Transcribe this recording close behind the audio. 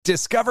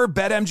Discover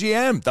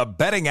BetMGM, the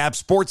betting app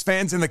sports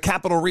fans in the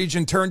capital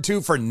region turn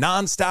to for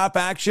nonstop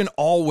action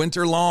all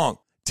winter long.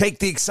 Take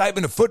the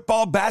excitement of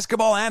football,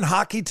 basketball, and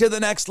hockey to the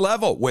next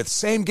level with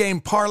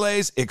same-game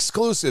parlays,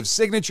 exclusive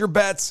signature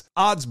bets,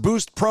 odds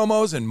boost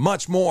promos, and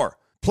much more.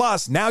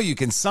 Plus, now you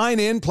can sign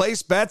in,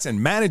 place bets,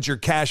 and manage your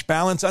cash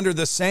balance under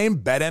the same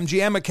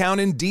BetMGM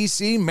account in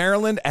D.C.,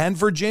 Maryland, and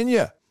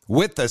Virginia.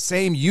 With the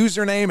same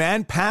username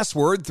and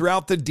password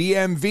throughout the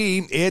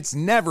DMV, it's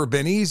never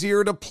been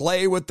easier to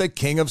play with the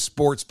king of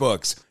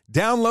sportsbooks.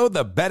 Download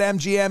the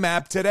BetMGM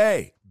app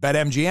today.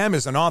 BetMGM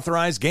is an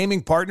authorized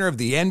gaming partner of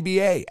the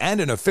NBA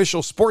and an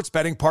official sports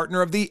betting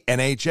partner of the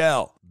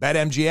NHL.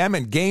 BetMGM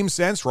and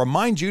GameSense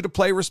remind you to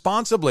play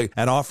responsibly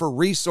and offer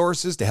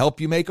resources to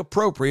help you make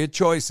appropriate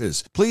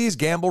choices. Please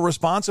gamble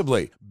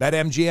responsibly.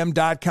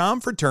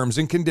 BetMGM.com for terms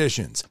and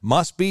conditions.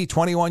 Must be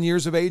 21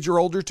 years of age or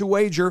older to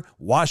wager.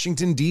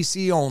 Washington,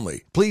 D.C.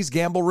 only. Please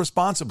gamble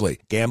responsibly.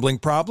 Gambling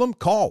problem?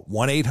 Call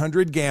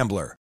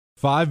 1-800-GAMBLER.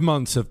 5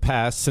 months have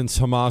passed since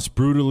Hamas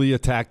brutally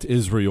attacked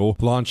Israel,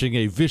 launching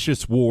a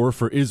vicious war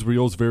for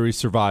Israel's very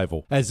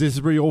survival. As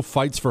Israel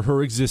fights for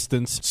her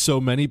existence, so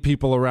many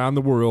people around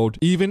the world,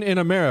 even in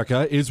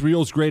America,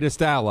 Israel's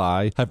greatest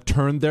ally, have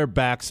turned their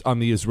backs on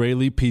the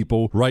Israeli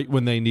people right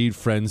when they need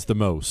friends the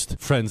most.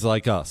 Friends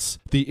like us.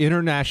 The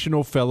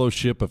International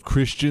Fellowship of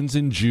Christians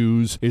and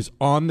Jews is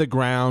on the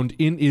ground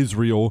in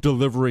Israel,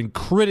 delivering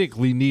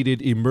critically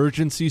needed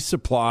emergency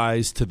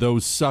supplies to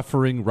those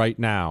suffering right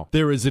now.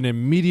 There is an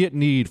immediate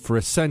need for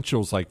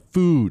essentials like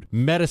food,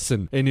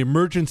 medicine, and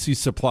emergency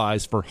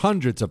supplies for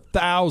hundreds of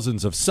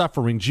thousands of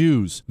suffering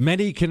Jews.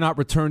 Many cannot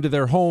return to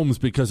their homes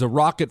because of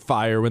rocket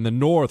fire in the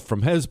north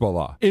from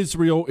Hezbollah.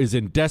 Israel is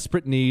in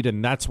desperate need,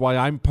 and that's why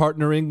I'm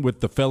partnering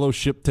with the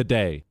fellowship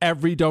today.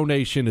 Every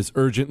donation is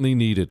urgently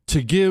needed.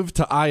 To give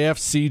to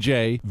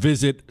IFCJ,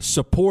 visit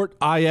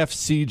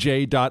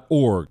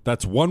supportifcj.org.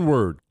 That's one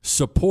word.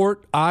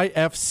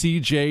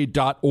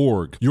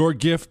 supportifcj.org. Your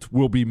gift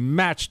will be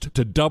matched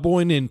to double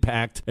in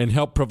impact and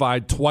help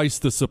provide twice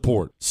the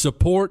support.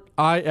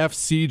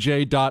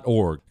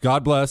 supportifcj.org.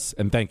 God bless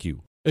and thank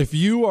you. If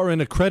you are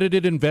an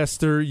accredited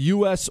investor,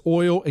 U.S.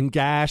 oil and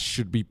gas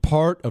should be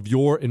part of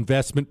your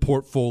investment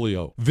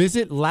portfolio.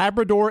 Visit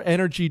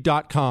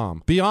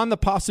LabradorEnergy.com. Beyond the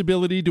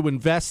possibility to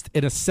invest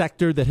in a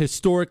sector that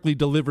historically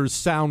delivers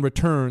sound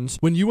returns,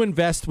 when you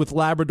invest with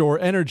Labrador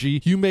Energy,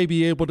 you may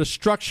be able to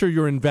structure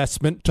your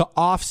investment to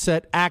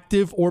offset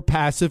active or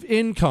passive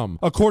income.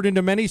 According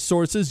to many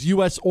sources,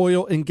 U.S.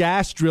 oil and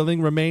gas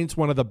drilling remains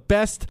one of the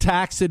best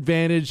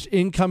tax-advantaged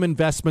income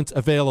investments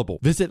available.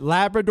 Visit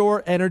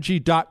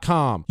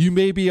LabradorEnergy.com. You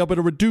may be able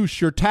to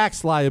reduce your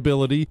tax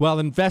liability while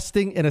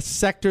investing in a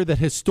sector that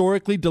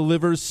historically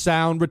delivers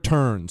sound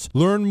returns.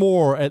 Learn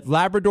more at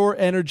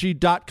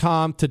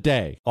LabradorEnergy.com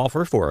today.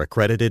 Offer for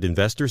accredited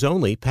investors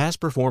only. Past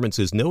performance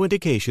is no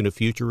indication of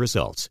future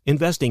results.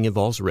 Investing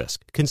involves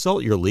risk.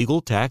 Consult your legal,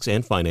 tax,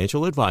 and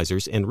financial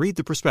advisors and read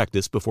the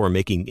prospectus before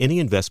making any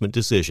investment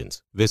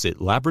decisions. Visit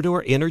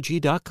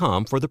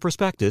LabradorEnergy.com for the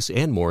prospectus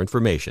and more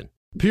information.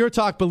 Pure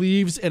Talk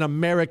believes in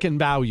American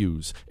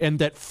values and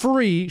that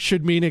free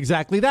should mean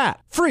exactly that.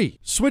 Free.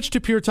 Switch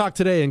to Pure Talk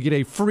today and get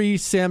a free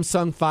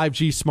Samsung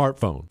 5G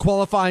smartphone.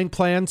 Qualifying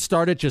plans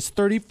start at just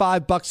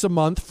 $35 a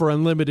month for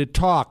unlimited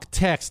talk,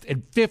 text,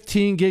 and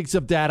 15 gigs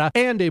of data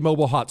and a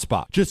mobile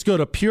hotspot. Just go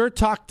to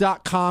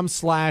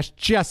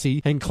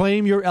puretalk.com/Jesse and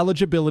claim your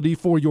eligibility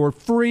for your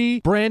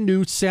free brand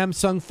new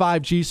Samsung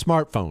 5G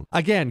smartphone.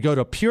 Again, go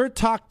to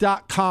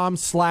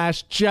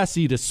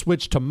puretalk.com/Jesse to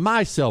switch to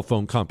my cell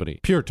phone company,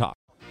 Pure Talk.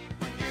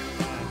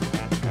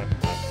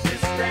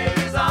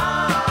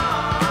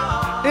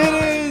 It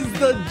is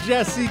the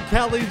Jesse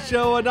Kelly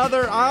Show,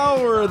 another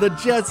hour of the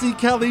Jesse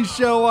Kelly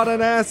Show on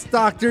an Ask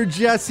Dr.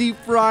 Jesse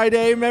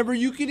Friday. Remember,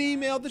 you can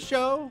email the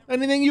show,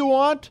 anything you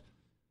want,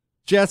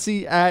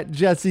 Jesse at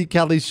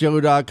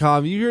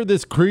jessekellyshow.com. You hear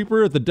this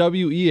creeper at the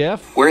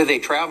WEF? Where are they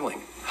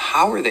traveling?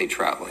 How are they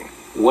traveling?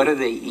 What are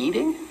they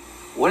eating?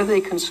 What are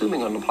they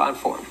consuming on the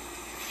platform?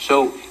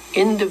 So,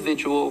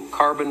 individual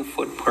carbon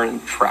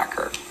footprint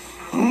tracker.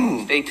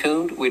 Stay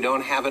tuned. We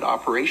don't have it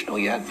operational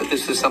yet, but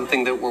this is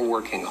something that we're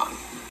working on.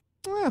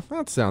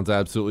 That sounds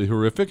absolutely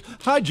horrific.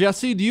 Hi,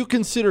 Jesse. Do you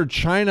consider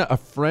China a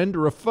friend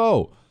or a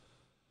foe?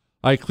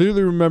 I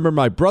clearly remember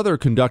my brother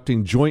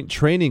conducting joint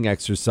training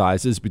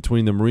exercises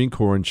between the Marine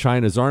Corps and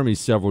China's Army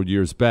several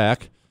years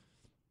back.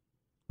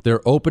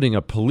 They're opening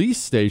a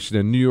police station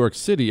in New York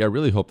City. I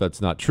really hope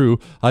that's not true.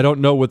 I don't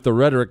know what the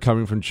rhetoric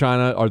coming from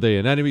China. Are they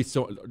an enemy?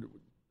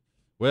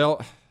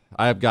 Well,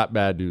 I've got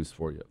bad news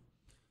for you.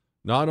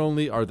 Not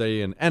only are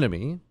they an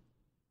enemy,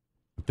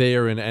 they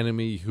are an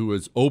enemy who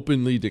has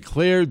openly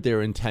declared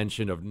their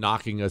intention of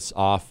knocking us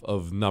off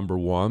of number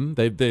one.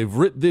 They've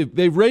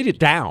rated it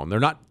down. They're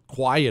not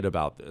quiet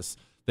about this.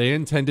 They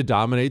intend to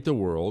dominate the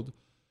world.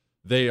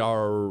 They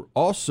are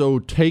also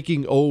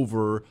taking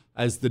over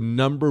as the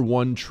number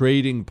one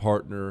trading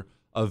partner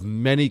of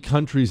many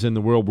countries in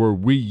the world where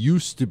we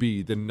used to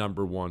be the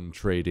number one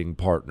trading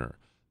partner.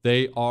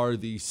 They are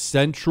the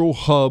central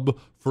hub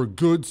for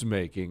goods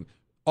making.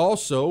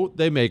 Also,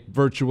 they make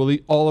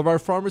virtually all of our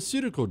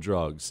pharmaceutical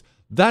drugs.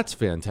 That's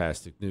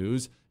fantastic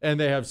news. And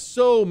they have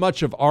so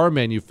much of our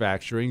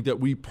manufacturing that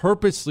we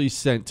purposely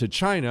sent to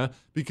China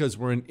because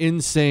we're an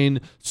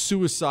insane,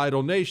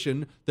 suicidal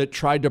nation that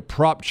tried to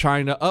prop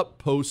China up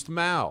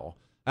post-Mao.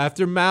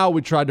 After Mao,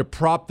 we tried to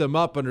prop them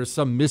up under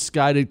some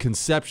misguided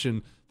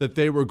conception that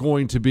they were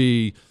going to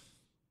be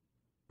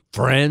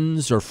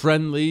friends or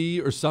friendly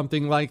or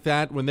something like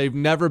that when they've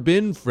never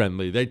been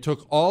friendly. They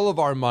took all of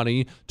our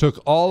money,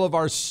 took all of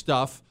our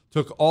stuff,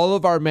 took all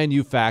of our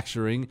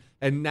manufacturing,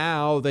 and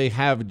now they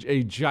have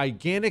a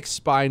gigantic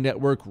spy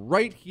network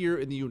right here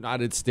in the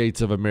United States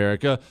of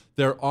America.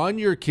 They're on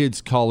your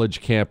kids'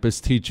 college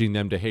campus teaching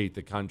them to hate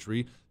the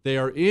country. They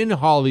are in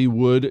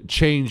Hollywood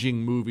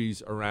changing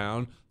movies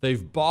around.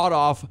 They've bought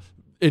off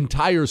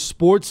entire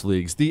sports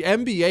leagues. The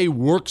NBA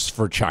works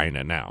for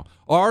China now.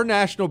 Our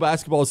National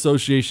Basketball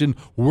Association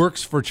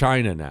works for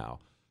China now.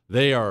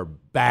 They are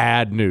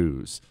bad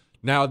news.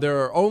 Now,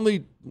 there are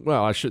only,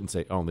 well, I shouldn't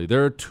say only,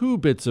 there are two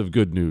bits of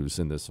good news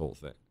in this whole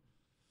thing.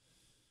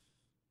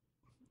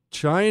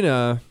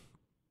 China,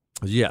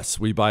 yes,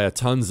 we buy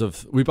tons of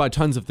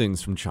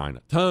things from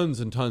China. Tons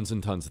and tons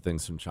and tons of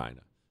things from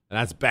China. And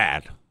that's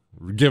bad.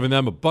 We're giving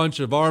them a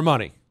bunch of our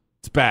money.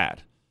 It's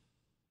bad.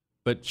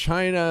 But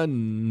China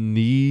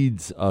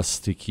needs us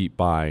to keep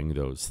buying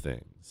those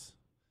things.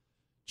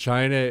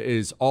 China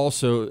is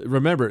also,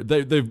 remember,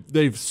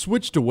 they've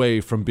switched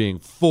away from being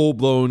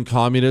full-blown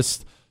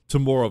communist to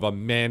more of a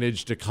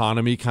managed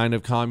economy kind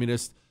of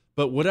communist.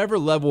 But whatever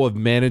level of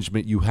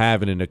management you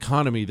have in an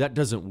economy, that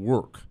doesn't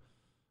work.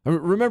 I mean,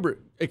 remember,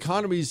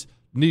 economies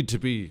need to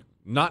be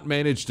not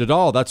managed at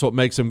all. That's what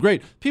makes them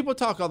great. People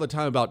talk all the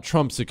time about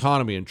Trump's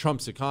economy and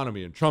Trump's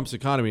economy and Trump's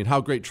economy and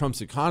how great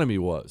Trump's economy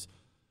was.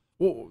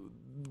 Well,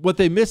 what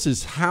they miss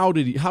is how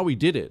he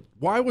did it.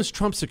 Why was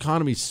Trump's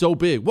economy so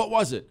big? What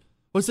was it?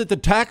 Was it the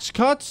tax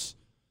cuts?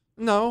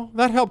 No,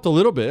 that helped a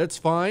little bit. It's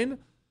fine.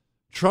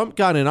 Trump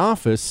got in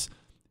office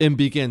and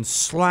began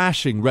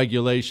slashing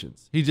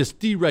regulations. He just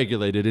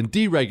deregulated and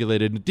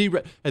deregulated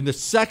and and the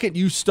second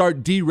you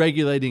start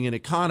deregulating an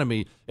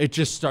economy, it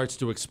just starts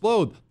to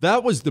explode.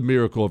 That was the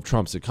miracle of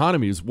Trump's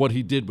economy, is what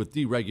he did with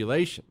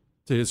deregulation,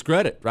 to his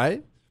credit,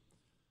 right?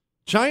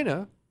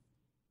 China.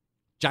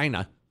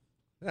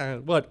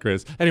 What,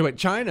 Chris? Anyway,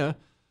 China,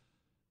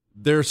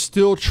 they're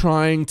still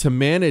trying to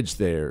manage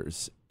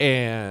theirs.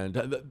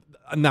 And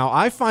now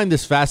I find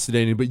this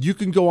fascinating, but you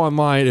can go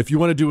online. If you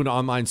want to do an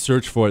online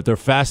search for it, they're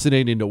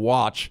fascinating to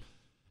watch.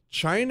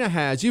 China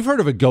has, you've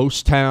heard of a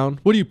ghost town?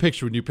 What do you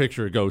picture when you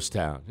picture a ghost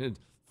town?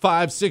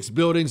 5, 6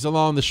 buildings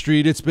along the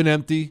street. It's been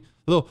empty.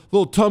 A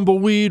little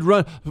tumbleweed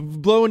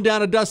blowing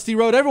down a dusty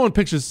road. Everyone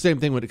pictures the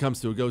same thing when it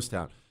comes to a ghost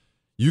town.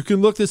 You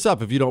can look this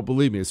up if you don't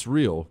believe me. It's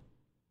real.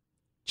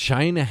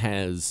 China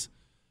has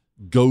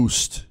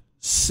ghost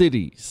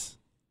cities,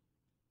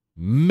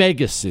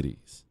 mega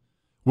cities,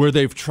 where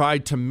they've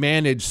tried to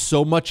manage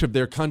so much of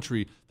their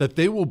country that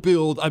they will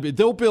build,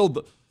 they'll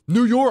build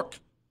New York,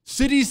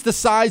 cities the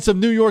size of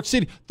New York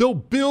City. They'll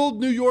build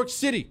New York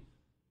City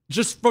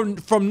just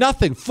from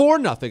nothing, for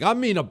nothing. I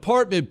mean,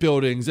 apartment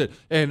buildings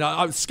and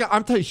I'm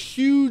telling you,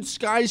 huge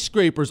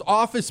skyscrapers,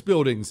 office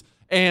buildings,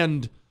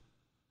 and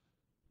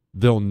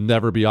they'll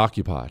never be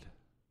occupied.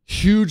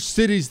 Huge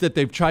cities that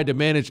they've tried to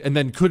manage and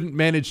then couldn't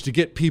manage to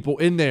get people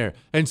in there.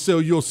 And so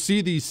you'll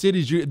see these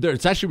cities.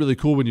 It's actually really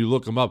cool when you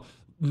look them up.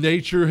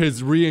 Nature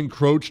has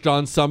re-encroached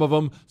on some of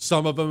them.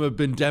 Some of them have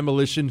been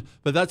demolition.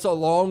 But that's a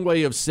long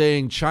way of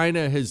saying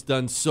China has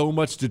done so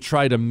much to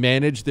try to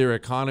manage their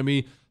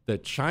economy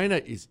that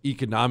China is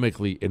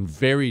economically in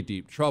very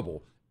deep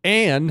trouble.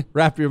 And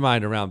wrap your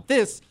mind around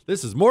this.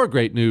 This is more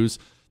great news.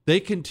 They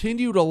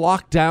continue to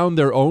lock down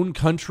their own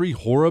country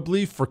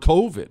horribly for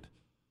COVID.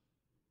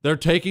 They're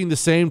taking the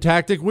same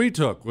tactic we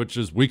took, which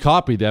is we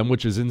copy them,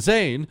 which is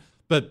insane.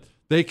 But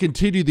they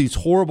continue these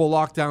horrible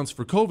lockdowns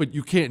for COVID.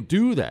 You can't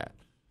do that.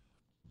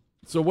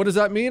 So what does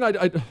that mean?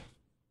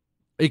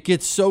 It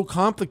gets so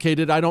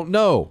complicated, I don't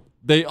know.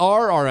 They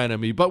are our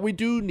enemy, but we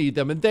do need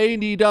them, and they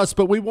need us,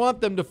 but we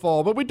want them to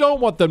fall, but we don't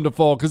want them to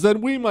fall, because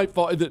then we might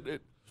fall.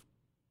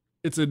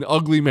 It's an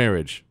ugly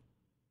marriage.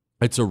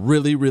 It's a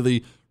really,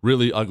 really,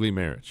 really ugly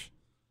marriage.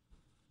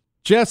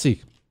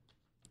 Jesse,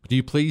 do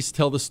you please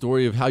tell the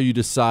story of how you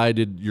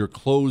decided your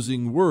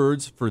closing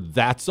words for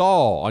That's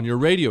All on your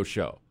radio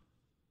show?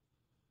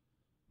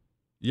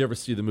 You ever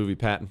see the movie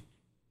Patton?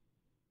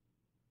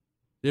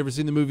 You ever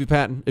seen the movie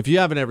Patton? If you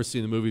haven't ever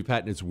seen the movie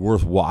Patton, it's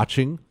worth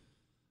watching.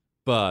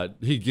 But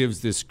he gives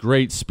this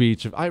great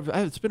speech.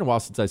 It's been a while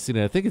since I've seen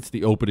it. I think it's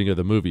the opening of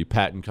the movie.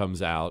 Patton comes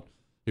out.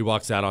 He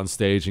walks out on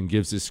stage and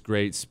gives this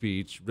great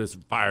speech, this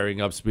firing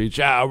up speech.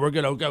 We're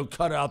going to go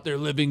cut out their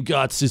living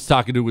guts. He's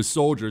talking to his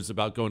soldiers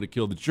about going to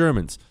kill the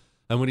Germans.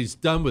 And when he's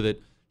done with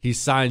it, he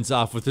signs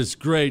off with this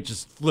great,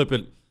 just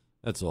flippant,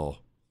 that's all.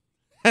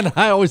 And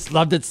I always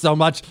loved it so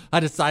much, I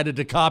decided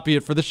to copy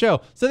it for the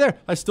show. So there,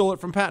 I stole it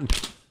from Patton.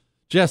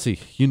 Jesse,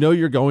 you know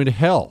you're going to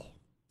hell.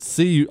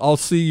 I'll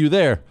see you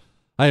there.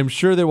 I am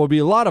sure there will be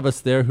a lot of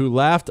us there who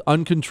laughed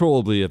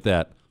uncontrollably at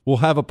that. We'll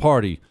have a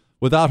party.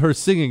 without her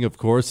singing, of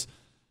course.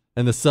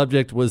 And the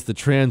subject was the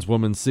trans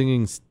woman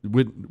singing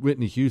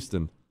Whitney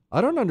Houston.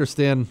 I don't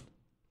understand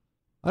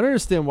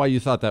why you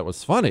thought that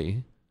was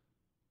funny.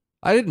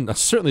 I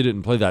certainly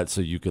didn't play that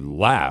so you could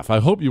laugh. I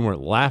hope you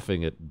weren't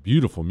laughing at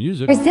beautiful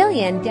music.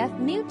 Brazilian deaf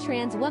mute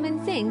trans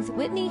woman sings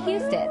Whitney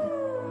Houston.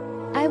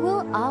 I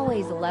will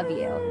always love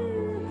you.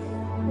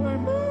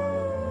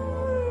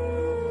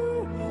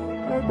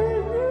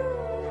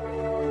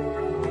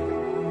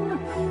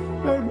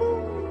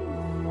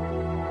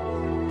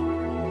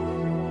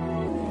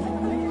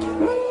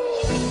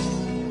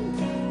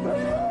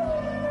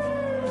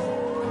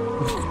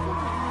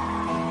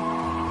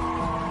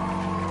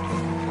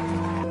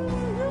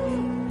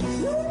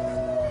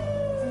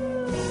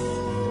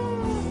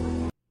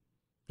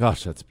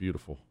 Gosh, that's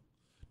beautiful.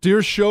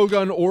 Dear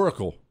Shogun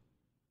Oracle,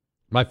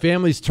 my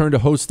family's turn to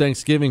host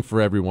Thanksgiving for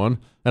everyone,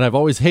 and I've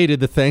always hated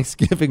the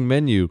Thanksgiving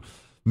menu.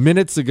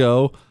 Minutes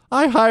ago,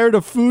 I hired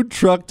a food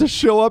truck to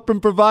show up and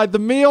provide the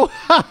meal.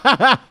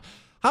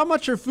 How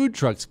much are food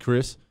trucks,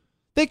 Chris?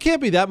 They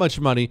can't be that much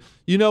money.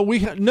 You know,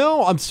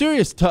 no, I'm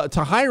serious.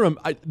 To hire them,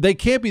 they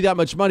can't be that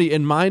much money.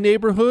 In my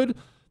neighborhood,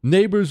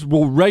 neighbors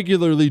will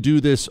regularly do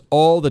this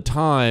all the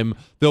time.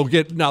 They'll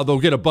get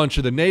a bunch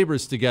of the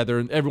neighbors together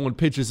and everyone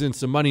pitches in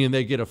some money and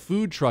they get a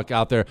food truck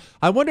out there.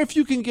 I wonder if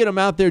you can get them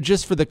out there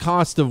just for the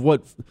cost of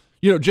what,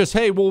 just,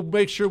 hey, we'll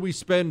make sure we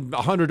spend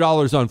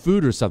 $100 on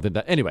food or something.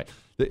 Anyway,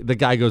 the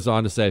guy goes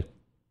on to say,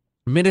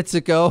 minutes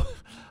ago,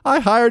 I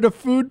hired a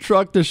food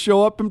truck to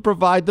show up and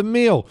provide the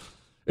meal.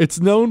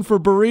 It's known for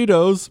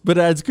burritos, but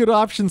adds good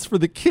options for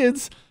the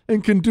kids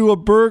and can do a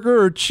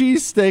burger or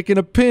cheesesteak in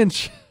a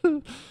pinch.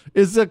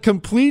 Is a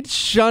complete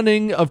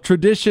shunning of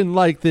tradition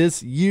like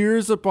this,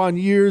 years upon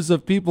years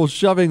of people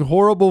shoving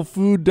horrible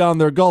food down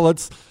their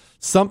gullets,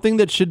 something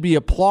that should be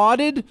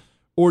applauded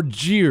or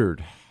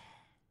jeered?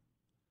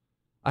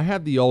 I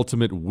have the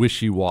ultimate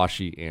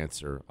wishy-washy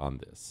answer on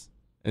this.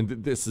 And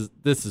this is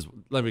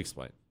let me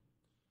explain.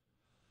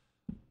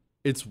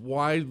 It's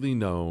widely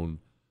known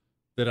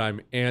that I'm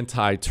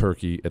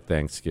anti-turkey at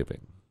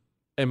Thanksgiving.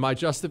 And my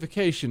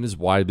justification is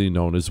widely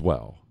known as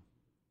well.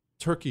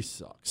 Turkey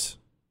sucks.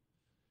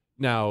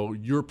 Now,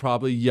 you're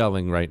probably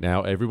yelling right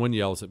now. Everyone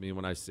yells at me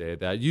when I say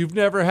that. You've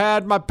never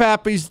had my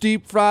pappy's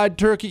deep fried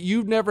turkey.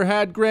 You've never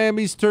had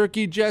Grammy's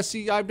turkey,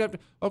 Jesse. I've never.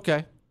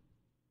 Okay.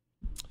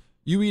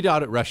 You eat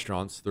out at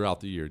restaurants throughout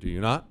the year, do you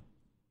not?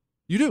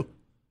 You do.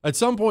 At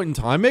some point in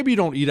time, maybe you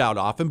don't eat out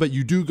often, but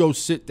you do go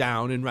sit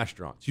down in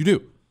restaurants. You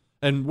do.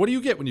 And what do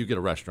you get when you get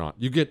a restaurant?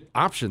 You get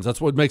options.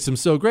 That's what makes them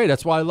so great.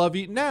 That's why I love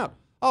eating out.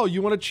 Oh,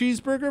 you want a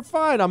cheeseburger?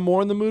 Fine. I'm more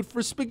in the mood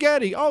for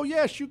spaghetti. Oh,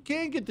 yes, you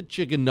can get the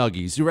chicken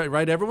nuggies. You're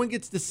right? Everyone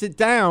gets to sit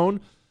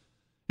down,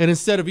 and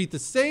instead of eat the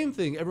same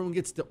thing, everyone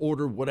gets to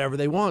order whatever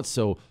they want.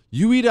 So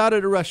you eat out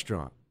at a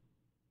restaurant.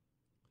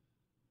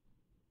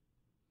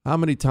 How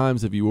many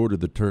times have you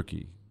ordered the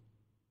turkey?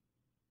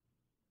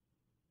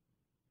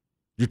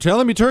 You're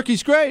telling me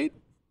turkey's great.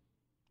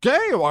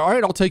 Okay, all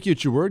right, I'll take you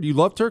at your word. You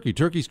love turkey.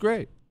 Turkey's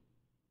great.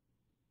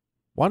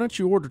 Why don't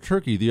you order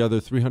turkey the other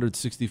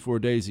 364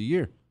 days a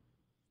year?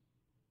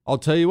 I'll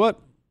tell you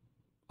what,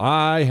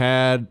 I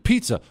had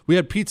pizza. We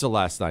had pizza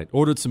last night.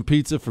 Ordered some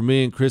pizza for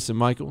me and Chris and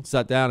Michael.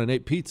 Sat down and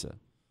ate pizza.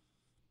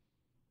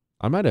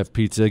 I might have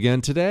pizza again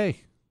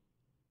today.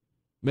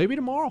 Maybe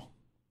tomorrow.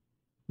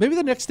 Maybe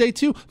the next day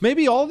too.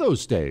 Maybe all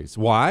those days.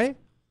 Why?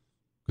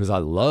 Because I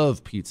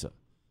love pizza.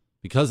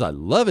 Because I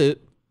love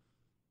it,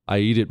 I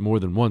eat it more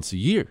than once a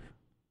year.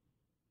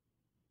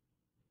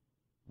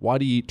 Why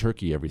do you eat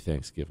turkey every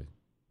Thanksgiving?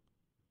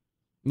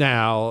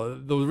 Now,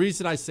 the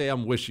reason I say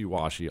I'm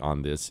wishy-washy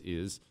on this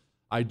is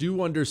I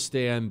do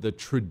understand the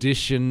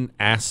tradition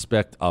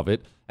aspect of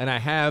it, and I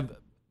have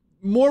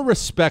more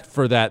respect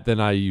for that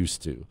than I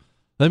used to.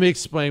 Let me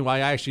explain why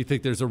I actually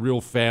think there's a real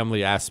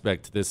family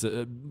aspect to this.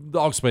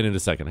 I'll explain in a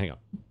second. Hang on.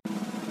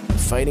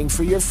 Fighting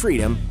for your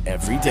freedom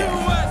every day.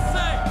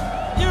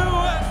 USA!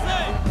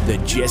 USA! The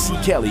Jesse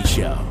Kelly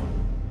Show.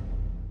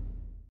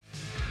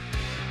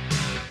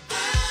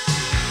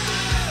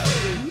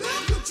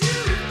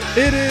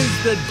 It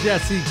is the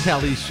Jesse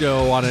Kelly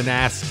Show on an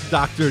Ask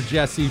Dr.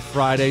 Jesse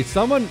Friday.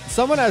 Someone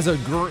has a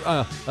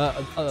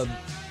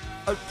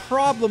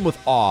problem with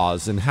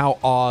Oz and how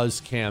Oz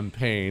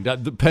campaigned.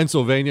 The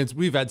Pennsylvanians,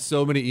 we've had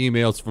so many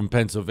emails from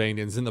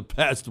Pennsylvanians in the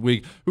past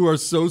week who are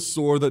so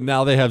sore that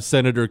now they have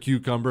Senator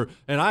Cucumber,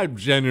 and I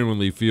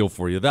genuinely feel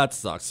for you. That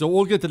sucks. So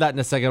we'll get to that in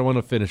a second. I want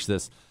to finish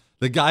this.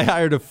 The guy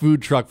hired a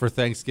food truck for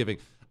Thanksgiving.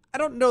 I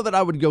don't know that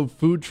I would go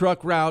food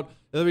truck route.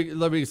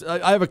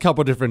 I have a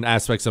couple different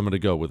aspects I'm going to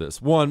go with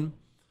this. One,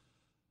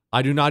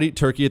 I do not eat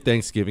turkey at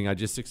Thanksgiving. I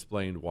just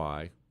explained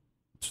why.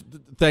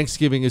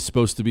 Thanksgiving is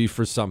supposed to be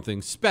for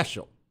something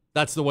special.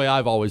 That's the way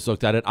I've always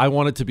looked at it. I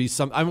want it to be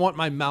I want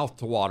my mouth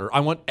to water. I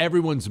want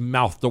everyone's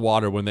mouth to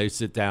water when they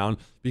sit down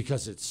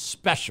because it's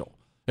special.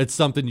 It's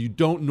something you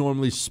don't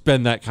normally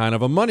spend that kind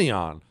of money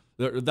on.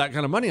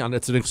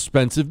 It's an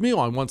expensive meal.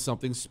 I want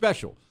something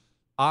special.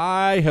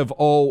 I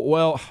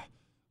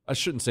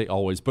shouldn't say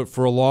always, but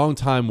for a long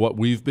time, what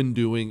we've been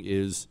doing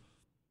is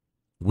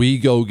we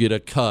go get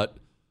a cut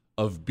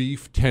of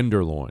beef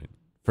tenderloin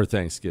for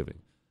Thanksgiving.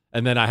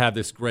 And then I have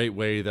this great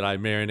way that I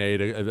marinate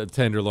a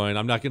tenderloin.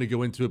 I'm not going to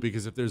go into it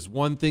because if there's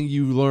one thing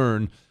you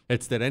learn,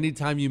 it's that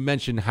anytime you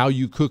mention how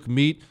you cook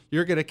meat,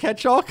 you're going to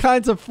catch all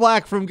kinds of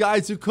flack from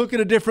guys who cook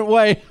it a different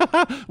way.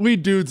 We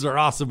dudes are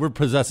awesome. We're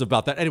possessive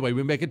about that. Anyway,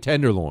 we make a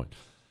tenderloin.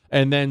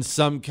 And then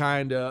some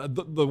kind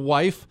of, the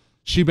wife,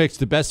 she makes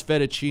the best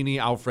fettuccine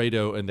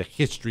Alfredo in the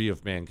history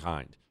of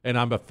mankind. And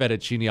I'm a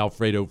fettuccine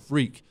Alfredo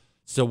freak.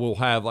 So we'll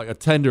have like a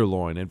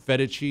tenderloin and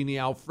fettuccine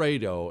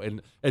Alfredo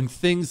and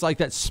things like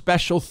that,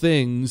 special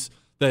things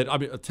that, I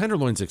mean, a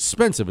tenderloin's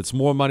expensive. It's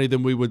more money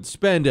than we would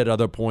spend at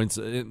other points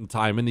in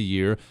time in the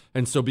year.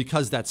 And so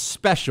because that's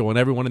special and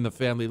everyone in the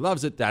family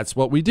loves it, that's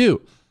what we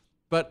do.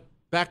 But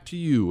back to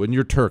you and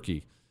your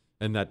turkey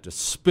and that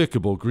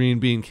despicable green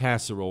bean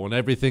casserole and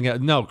everything else.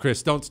 No,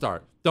 Chris, don't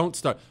start. Don't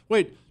start.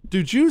 Wait,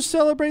 did you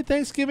celebrate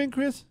Thanksgiving,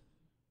 Chris?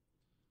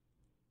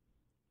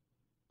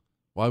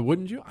 Why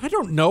wouldn't you? I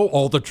don't know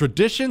all the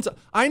traditions.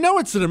 I know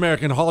it's an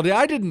American holiday.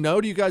 I didn't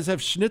know. Do you guys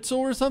have schnitzel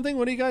or something?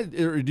 What do you guys?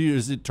 Or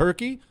is it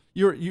turkey?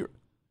 You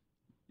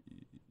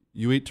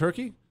eat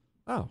turkey?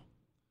 Oh,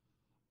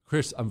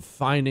 Chris, I'm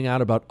finding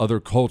out about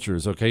other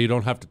cultures. Okay, you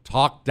don't have to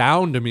talk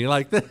down to me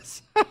like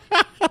this.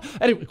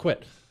 Anyway,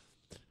 quit.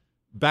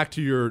 Back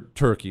to your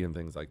turkey and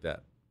things like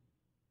that.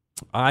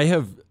 I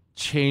have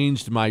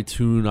changed my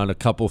tune on a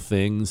couple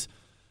things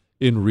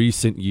in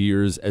recent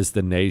years as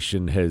the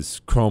nation has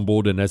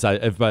crumbled and as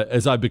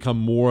I become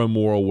more and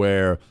more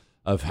aware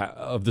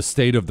of the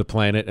state of the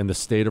planet and the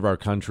state of our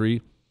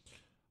country.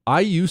 I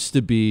used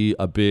to be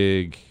a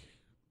big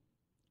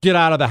get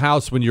out of the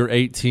house when you're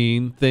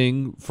 18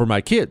 thing for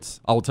my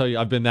kids. I'll tell you,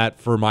 I've been that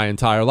for my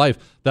entire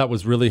life. That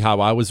was really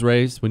how I was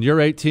raised. When you're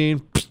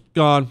 18,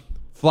 gone.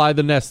 Fly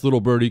the nest,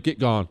 little birdie, get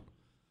gone.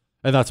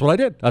 And that's what I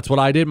did. That's what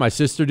I did. My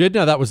sister did.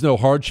 Now, that was no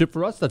hardship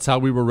for us. That's how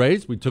we were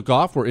raised. We took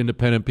off. We're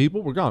independent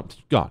people. We're gone.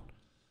 Gone.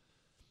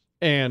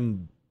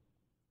 And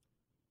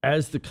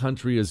as the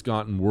country has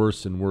gotten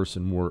worse and worse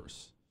and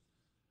worse,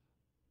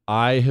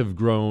 I have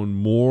grown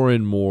more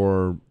and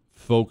more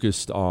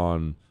focused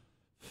on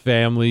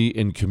family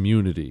and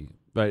community.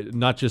 Right?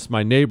 Not just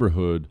my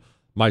neighborhood,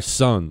 my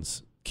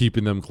sons,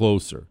 keeping them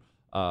closer.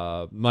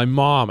 My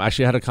mom,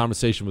 actually I had a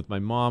conversation with my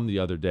mom the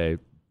other day.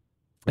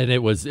 And it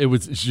was.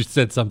 She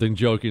said something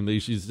jokingly.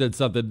 She said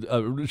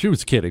something. She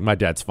was kidding. My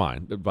dad's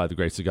fine. By the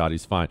grace of God,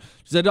 he's fine.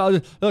 She said,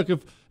 oh, "Look,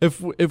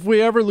 if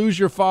we ever lose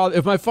your father,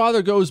 if your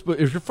father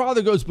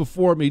goes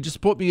before me,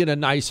 just put me in a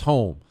nice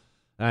home."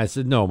 And I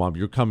said, "No, Mom,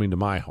 you're coming to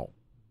my home.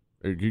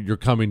 You're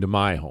coming to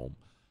my home."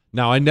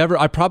 Now,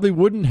 I probably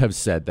wouldn't have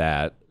said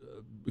that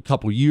a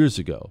couple years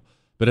ago.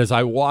 But as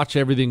I watch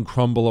everything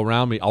crumble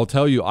around me, I'll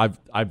tell you, I've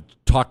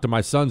talked to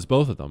my sons,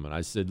 both of them, and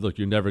I said, look,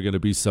 you're never going to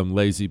be some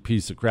lazy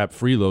piece of crap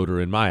freeloader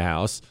in my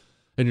house,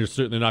 and you're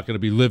certainly not going to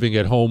be living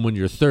at home when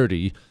you're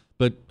 30,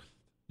 but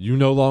you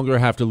no longer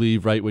have to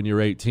leave right when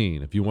you're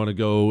 18. If you want to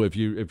go, if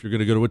you're going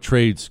to go to a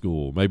trade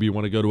school, maybe you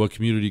want to go to a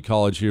community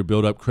college here,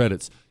 build up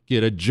credits,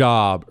 get a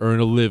job, earn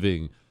a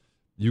living,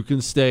 you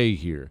can stay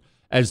here.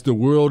 As the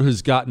world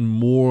has gotten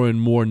more and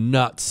more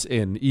nuts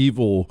and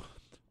evil,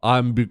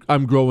 I'm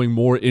growing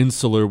more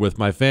insular with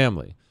my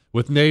family,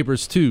 with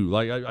neighbors too.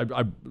 Like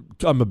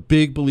I'm a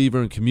big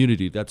believer in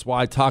community. That's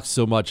why I talk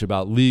so much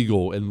about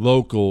legal and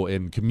local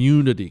and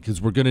community,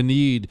 because we're going to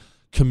need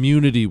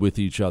community with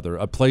each other,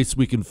 a place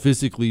we can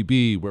physically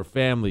be where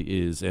family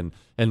is and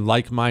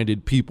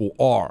like-minded people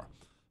are.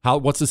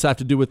 What's this have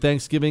to do with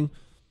Thanksgiving?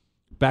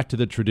 Back to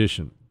the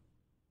tradition.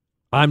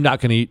 I'm not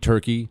going to eat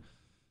turkey.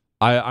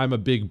 I'm a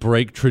big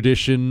break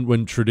tradition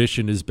when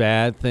tradition is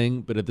bad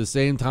thing, but at the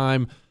same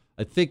time,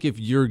 I think if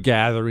you're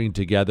gathering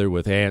together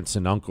with aunts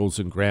and uncles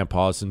and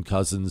grandpas and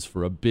cousins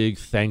for a big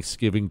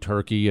Thanksgiving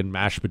turkey and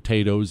mashed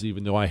potatoes,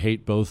 even though I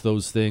hate both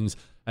those things,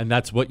 and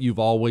that's what you've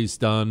always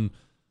done,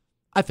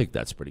 I think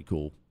that's pretty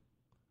cool.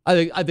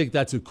 I think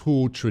that's a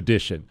cool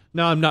tradition.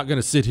 Now, I'm not going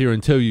to sit here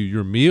and tell you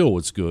your meal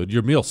was good.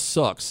 Your meal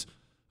sucks.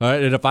 All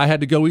right, and if I had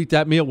to go eat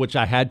that meal, which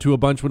I had to a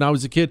bunch when I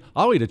was a kid,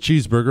 I'll eat a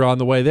cheeseburger on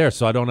the way there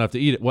so I don't have to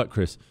eat it. What,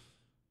 Chris?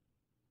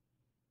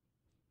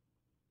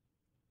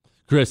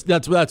 Chris,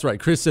 that's right.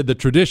 Chris said the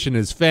tradition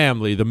is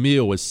family. The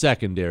meal is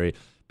secondary.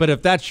 But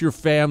if that's your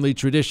family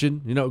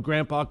tradition,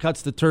 Grandpa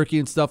cuts the turkey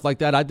and stuff like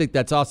that, I think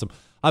that's awesome.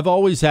 I've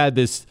always had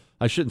this,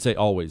 I shouldn't say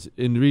always.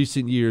 In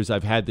recent years,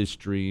 I've had this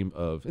dream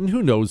of, and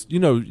who knows, you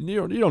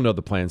don't know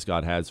the plans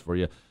God has for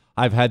you.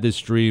 I've had this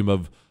dream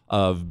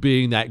of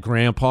being that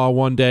grandpa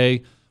one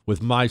day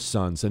with my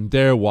sons and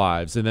their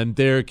wives and then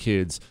their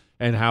kids,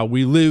 and how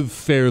we live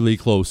fairly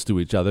close to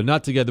each other,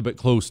 not together, but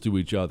close to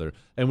each other.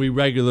 And we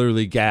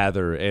regularly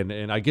gather,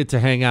 and I get to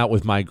hang out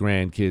with my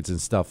grandkids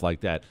and stuff like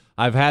that.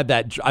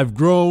 I've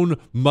grown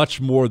much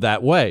more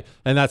that way.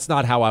 And that's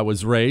not how I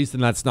was raised,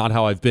 and that's not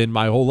how I've been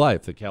my whole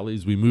life. The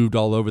Kellys, we moved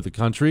all over the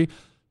country.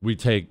 We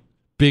take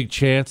big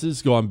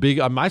chances, go on big.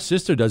 My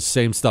sister does the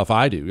same stuff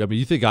I do. I mean,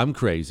 you think I'm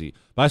crazy.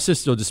 My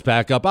sister will just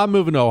pack up. I'm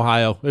moving to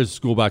Ohio. There's a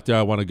school back there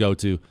I want to go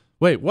to.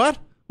 Wait, what?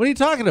 What are you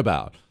talking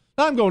about?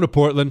 I'm going to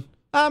Portland.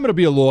 I'm going to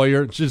be a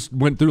lawyer. Just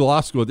went through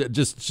law school.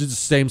 Just the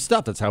same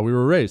stuff. That's how we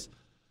were raised.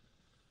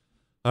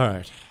 All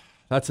right.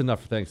 That's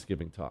enough for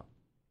Thanksgiving talk.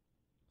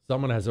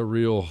 Someone has a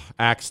real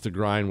axe to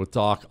grind with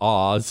Doc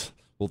Oz.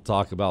 We'll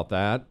talk about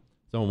that.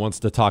 Someone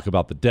wants to talk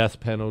about the death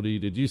penalty.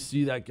 Did you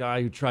see that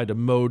guy who tried to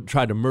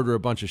murder a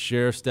bunch of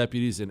sheriff's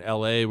deputies in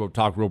L.A.? We'll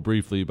talk real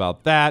briefly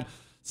about that.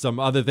 Some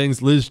other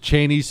things. Liz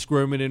Cheney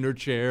squirming in her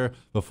chair.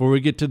 Before we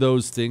get to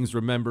those things,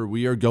 remember,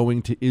 we are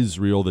going to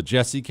Israel. The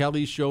Jesse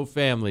Kelly Show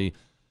family,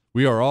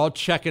 we are all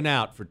checking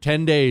out for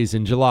 10 days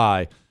in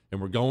July, and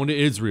we're going to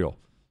Israel.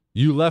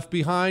 You left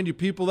behind, you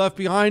people left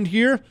behind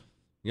here,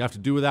 you have to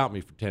do without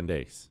me for 10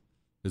 days.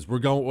 Because we're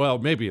going, well,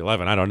 maybe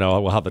 11. I don't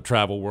know how the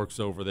travel works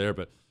over there,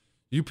 but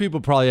you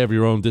people probably have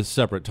your own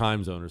separate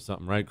time zone or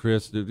something, right,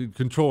 Chris?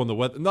 Controlling the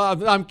weather. No,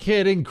 I'm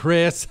kidding,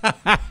 Chris.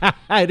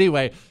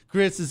 Anyway,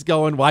 Chris is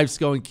going, wife's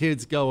going,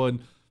 kids going,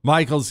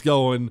 Michael's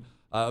going.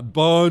 A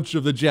bunch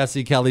of the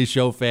Jesse Kelly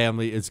Show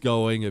family is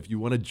going. If you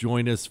want to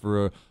join us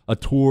for a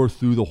tour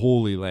through the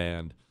Holy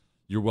Land,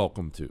 you're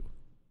welcome to.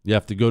 You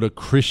have to go to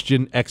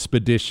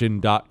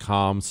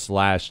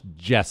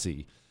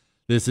christianexpedition.com/Jesse.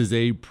 This is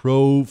a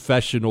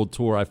professional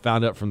tour. I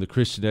found out from the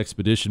Christian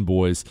Expedition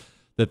boys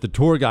that the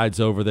tour guides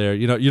over there,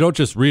 you don't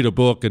just read a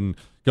book and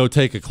go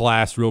take a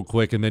class real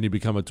quick and then you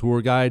become a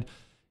tour guide.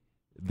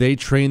 They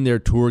train their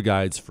tour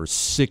guides for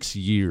 6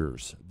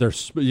 years.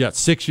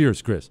 6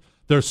 years, Chris.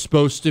 They're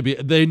supposed to be,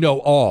 they know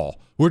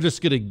all. We're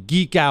just going to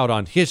geek out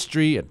on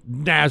history and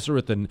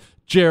Nazareth and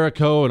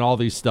Jericho and all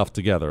these stuff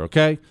together,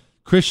 okay?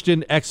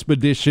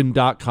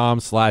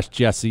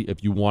 christianexpedition.com/Jesse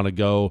if you want to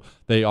go.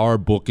 They are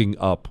booking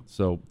up,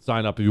 so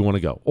sign up if you want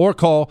to go. Or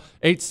call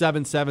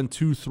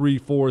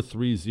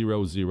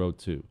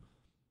 877-234-3002.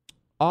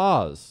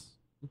 Oz,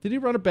 did he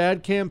run a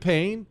bad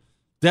campaign?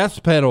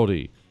 Death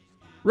penalty.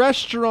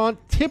 Restaurant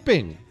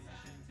tipping.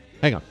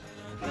 Hang on.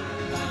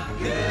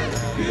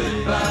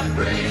 Good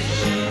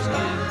vibrations.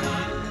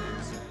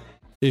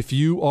 If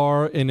you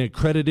are an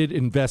accredited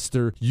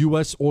investor,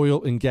 U.S.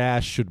 oil and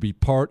gas should be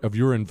part of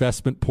your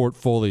investment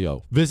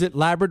portfolio. Visit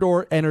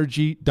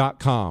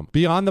LabradorEnergy.com.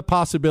 Beyond the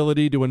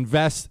possibility to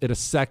invest in a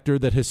sector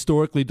that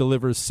historically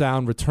delivers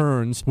sound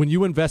returns, when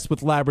you invest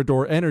with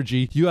Labrador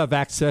Energy, you have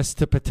access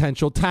to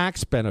potential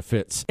tax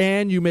benefits,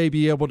 and you may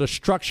be able to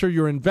structure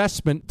your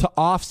investment to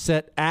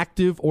offset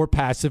active or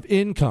passive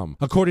income.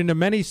 According to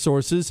many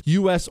sources,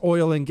 U.S.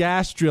 oil and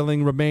gas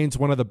drilling remains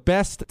one of the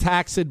best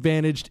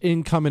tax-advantaged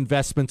income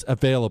investments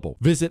available.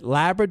 Visit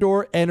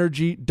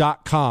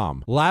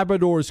LabradorEnergy.com.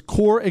 Labrador's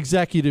core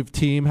executive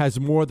team has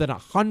more than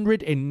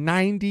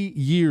 190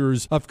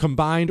 years of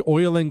combined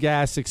oil and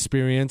gas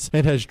experience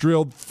and has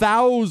drilled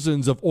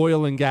thousands of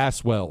oil and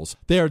gas wells.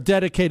 They are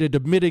dedicated to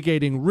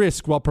mitigating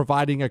risk while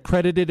providing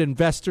accredited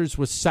investors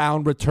with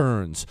sound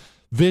returns.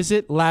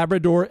 Visit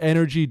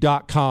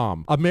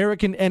LabradorEnergy.com.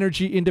 American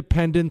energy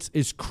independence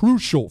is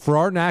crucial for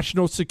our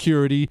national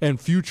security and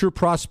future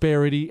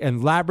prosperity,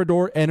 and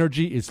Labrador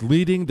Energy is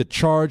leading the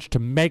charge to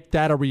make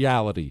that a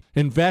reality.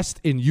 Invest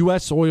in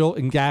U.S. oil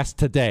and gas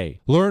today.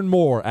 Learn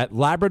more at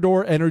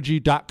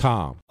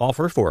LabradorEnergy.com.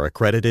 Offer for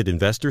accredited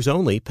investors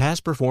only.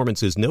 Past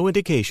performance is no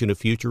indication of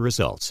future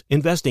results.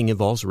 Investing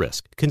involves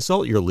risk.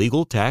 Consult your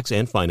legal, tax,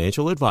 and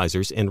financial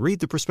advisors and read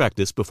the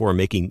prospectus before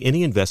making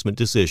any investment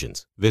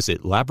decisions.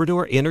 Visit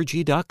LabradorEnergy.com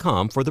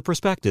for the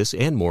prospectus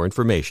and more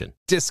information.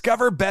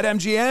 Discover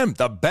BetMGM,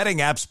 the betting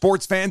app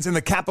sports fans in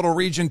the capital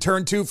region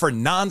turn to for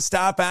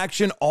nonstop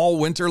action all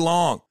winter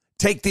long.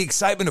 Take the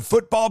excitement of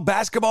football,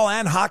 basketball,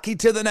 and hockey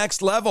to the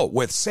next level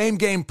with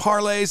same-game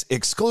parlays,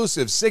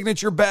 exclusive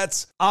signature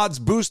bets, odds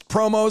boost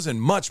promos,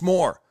 and much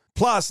more.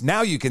 Plus,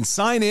 now you can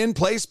sign in,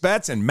 place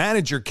bets, and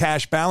manage your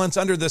cash balance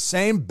under the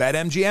same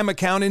BetMGM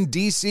account in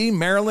D.C.,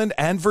 Maryland,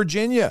 and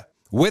Virginia.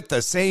 With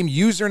the same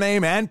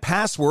username and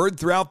password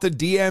throughout the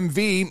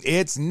DMV,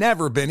 it's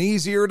never been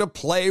easier to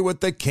play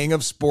with the king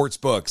of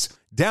sportsbooks.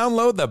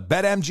 Download the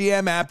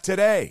BetMGM app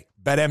today.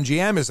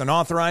 BetMGM is an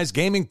authorized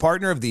gaming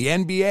partner of the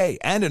NBA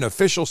and an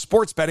official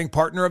sports betting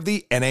partner of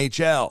the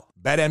NHL.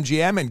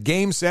 BetMGM and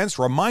GameSense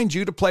remind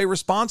you to play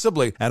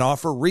responsibly and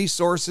offer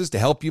resources to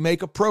help you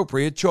make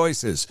appropriate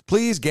choices.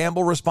 Please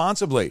gamble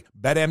responsibly.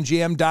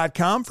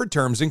 BetMGM.com for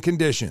terms and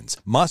conditions.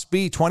 Must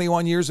be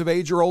 21 years of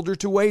age or older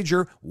to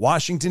wager.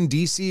 Washington,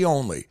 D.C.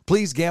 only.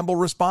 Please gamble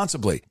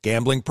responsibly.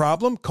 Gambling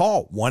problem?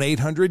 Call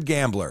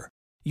 1-800-GAMBLER.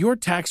 Your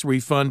tax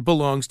refund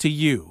belongs to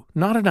you,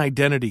 not an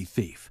identity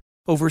thief.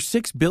 Over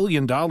 $6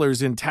 billion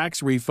in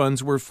tax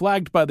refunds were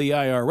flagged by the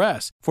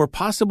IRS for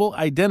possible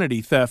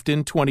identity theft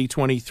in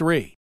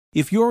 2023.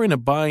 If you're in a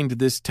bind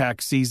this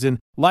tax season,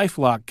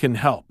 LifeLock can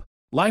help.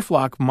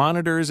 LifeLock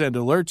monitors and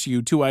alerts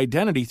you to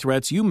identity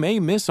threats you may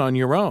miss on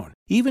your own,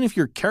 even if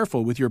you're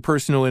careful with your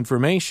personal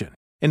information.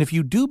 And if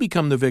you do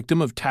become the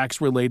victim of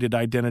tax-related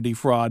identity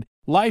fraud,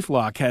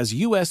 LifeLock has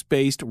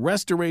U.S.-based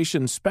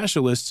restoration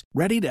specialists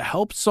ready to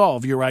help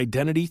solve your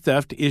identity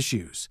theft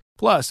issues.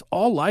 Plus,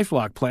 all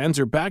LifeLock plans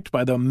are backed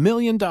by the $1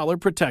 Million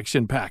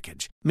Protection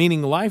Package,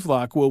 meaning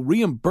LifeLock will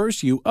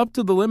reimburse you up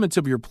to the limits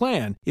of your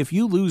plan if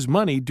you lose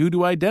money due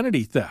to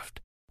identity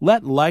theft.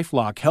 Let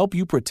LifeLock help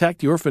you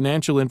protect your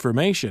financial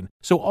information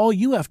so all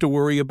you have to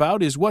worry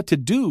about is what to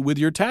do with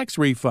your tax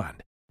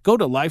refund. Go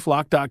to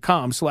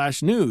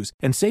LifeLock.com/news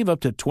and save up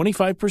to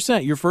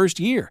 25% your first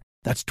year.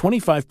 That's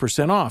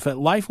 25% off at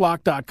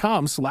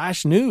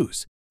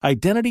LifeLock.com/news.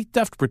 Identity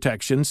theft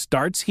protection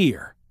starts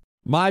here.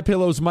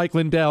 MyPillow's Mike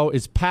Lindell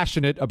is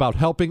passionate about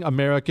helping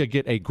America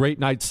get a great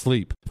night's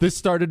sleep. This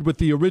started with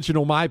the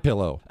original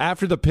MyPillow.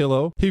 After the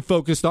pillow, he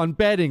focused on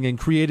bedding and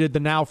created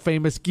the now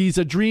famous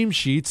Giza Dream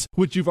Sheets,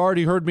 which you've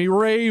already heard me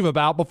rave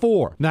about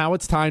before. Now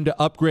it's time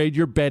to upgrade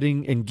your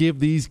bedding and give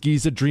these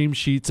Giza Dream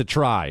Sheets a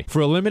try.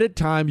 For a limited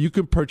time, you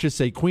can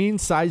purchase a queen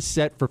size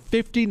set for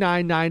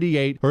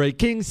 $59.98 or a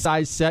king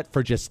size set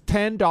for just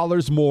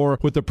 $10 more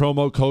with the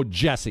promo code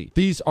Jesse.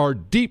 These are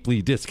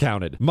deeply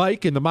discounted.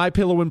 Mike and the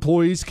MyPillow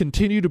employees continue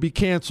to be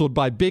canceled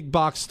by big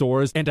box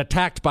stores and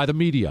attacked by the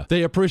media.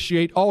 They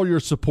appreciate all your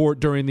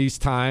support during these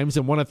times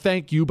and want to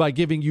thank you by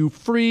giving you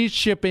free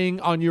shipping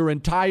on your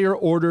entire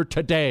order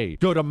today.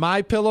 Go to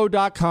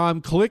MyPillow.com,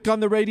 click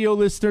on the radio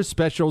listener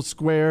special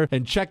square,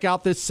 and check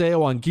out this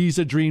sale on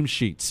Giza Dream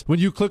Sheets. When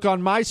you click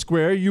on My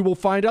Square, you will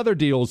find other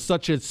deals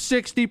such as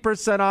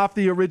 60% off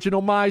the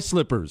original My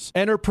Slippers.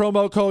 Enter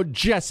promo code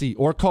Jesse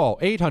or call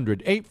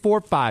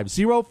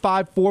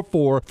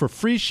 800-845-0544 for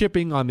free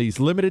shipping on these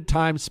limited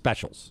time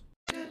specials.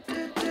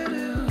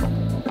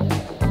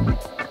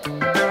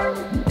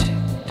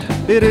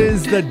 It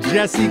is the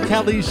Jesse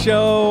Kelly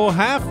Show.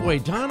 Halfway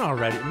done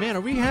already. Man,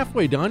 are we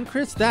halfway done,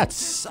 Chris? That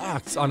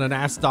sucks on an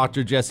Ask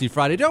Dr. Jesse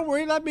Friday. Don't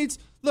worry, that means,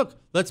 look,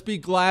 let's be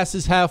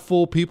glasses half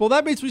full people.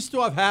 That means we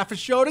still have half a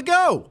show to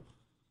go.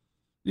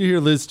 You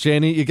hear Liz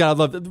Cheney? You gotta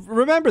love it.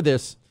 Remember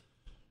this.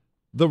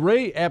 The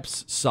Ray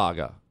Epps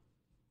saga.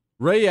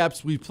 Ray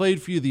Epps, we've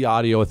played for you the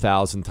audio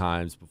 1,000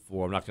 times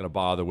before. I'm not going to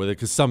bother with it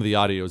because some of the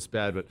audio is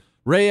bad, but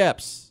Ray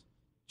Epps,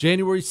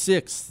 January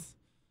 6th,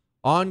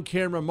 on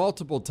camera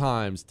multiple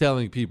times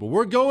telling people,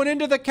 we're going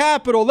into the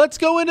Capitol. Let's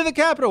go into the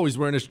Capitol. He's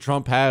wearing his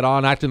Trump hat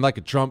on, acting like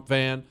a Trump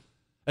fan.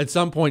 At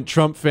some point,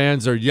 Trump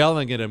fans are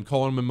yelling at him,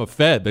 calling him a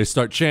Fed. They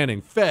start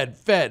chanting, Fed,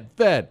 Fed,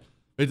 Fed.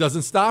 It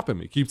doesn't stop him.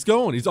 He keeps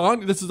going. He's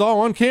on. This is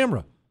all on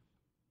camera.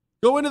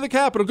 Go into the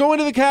Capitol. Go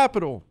into the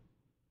Capitol.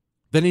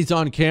 Then he's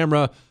on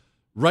camera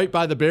right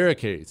by the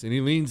barricades, and he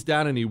leans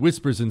down and he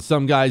whispers in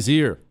some guy's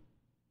ear.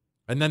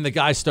 And then the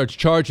guy starts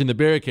charging the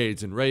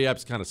barricades, and Ray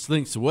Epps kind of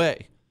slinks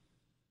away.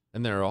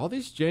 And there are all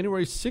these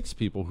January 6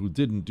 people who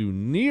didn't do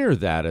near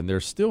that, and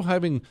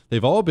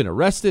they've all been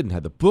arrested and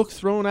had the book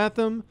thrown at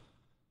them.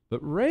 But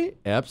Ray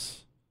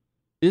Epps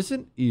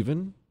isn't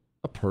even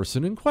a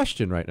person in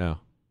question right now.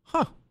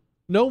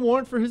 No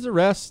warrant for his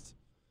arrest.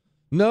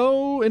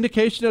 No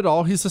indication at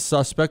all he's a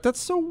suspect.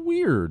 That's so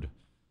weird.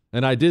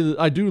 And I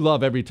do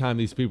love every time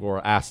these people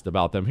are asked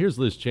about them. Here's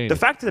Liz Cheney. The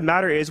fact of the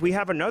matter is we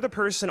have another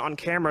person on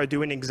camera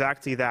doing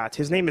exactly that.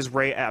 His name is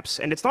Ray Epps,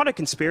 and it's not a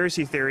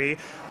conspiracy theory.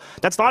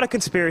 That's not a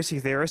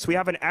conspiracy theorist. We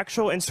have an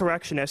actual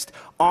insurrectionist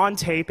on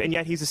tape, and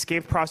yet he's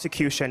escaped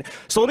prosecution.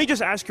 So let me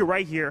just ask you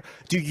right here,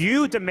 do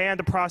you demand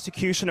the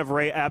prosecution of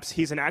Ray Epps?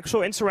 He's an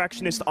actual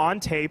insurrectionist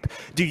on tape.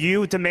 Do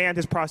you demand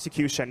his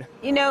prosecution?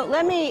 You know,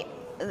 let me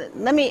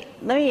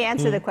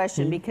answer the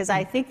question, because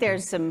I think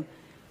there's some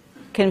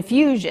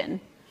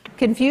confusion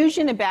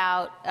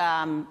about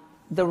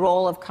the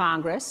role of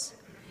Congress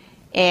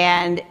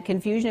and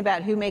confusion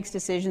about who makes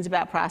decisions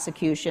about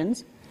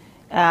prosecutions.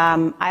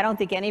 I don't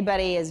think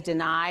anybody has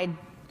denied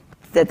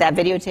that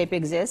videotape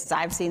exists.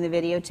 I've seen the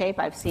videotape.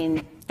 I've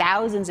seen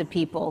thousands of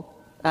people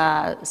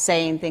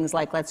saying things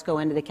like, let's go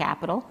into the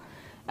Capitol.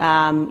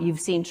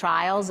 You've seen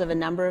trials of a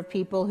number of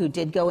people who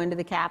did go into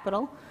the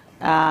Capitol.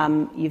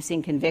 You've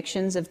seen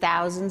convictions of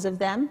thousands of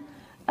them.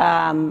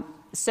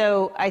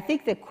 So I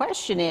think the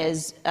question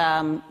is,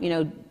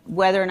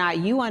 whether or not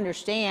you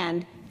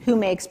understand who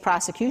makes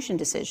prosecution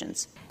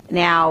decisions.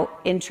 Now,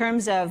 in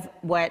terms of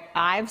what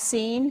I've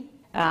seen,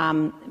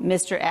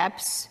 Mr.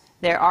 Epps,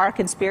 there are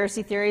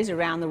conspiracy theories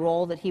around the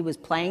role that he was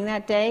playing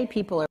that day.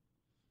 People are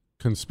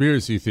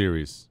conspiracy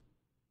theories.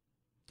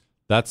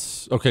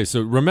 That's okay.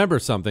 So remember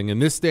something. In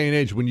this day and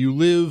age, when you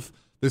live,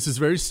 this is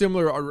very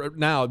similar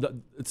now.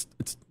 It's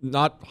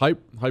not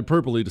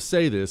hyperbole to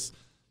say this.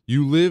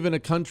 You live in a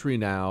country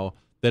now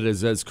that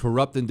is as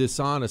corrupt and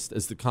dishonest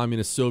as the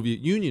communist Soviet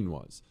Union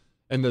was.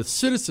 And the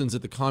citizens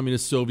of the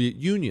communist Soviet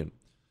Union,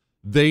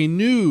 they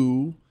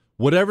knew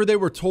whatever they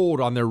were told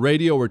on their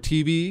radio or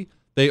TV,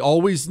 they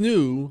always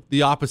knew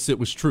the opposite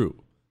was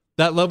true.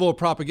 That level of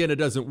propaganda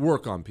doesn't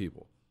work on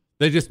people.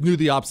 They just knew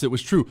the opposite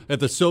was true. If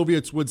the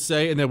Soviets would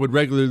say, and they would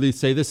regularly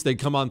say this, they'd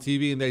come on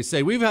TV and they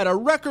say, we've had a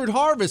record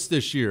harvest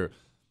this year.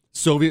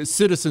 Soviet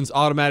citizens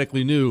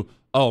automatically knew,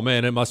 oh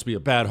man, it must be a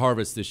bad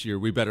harvest this year.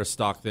 We better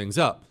stock things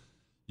up.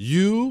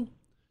 You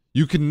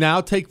can now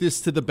take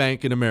this to the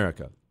bank in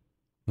America.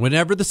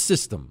 Whenever the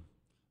system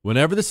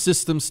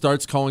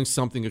starts calling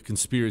something a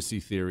conspiracy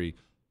theory,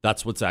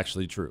 that's what's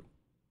actually true.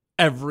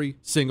 Every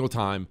single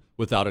time,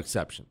 without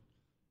exception.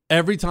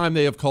 Every time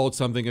they have called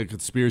something a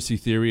conspiracy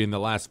theory in the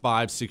last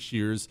 5-6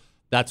 years,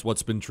 that's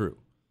what's been true.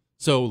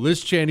 So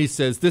Liz Cheney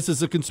says this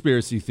is a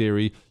conspiracy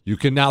theory. You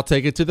can now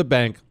take it to the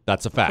bank.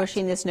 That's a fact.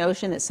 Pushing this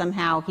notion that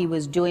somehow he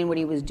was doing what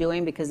he was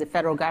doing because the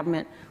federal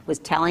government was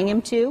telling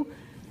him to.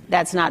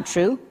 That's not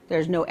true.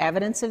 There's no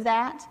evidence of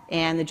that.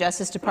 And the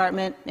Justice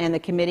Department and the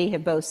committee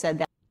have both said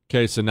that.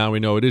 Okay, so now we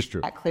know it is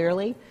true.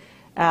 Clearly.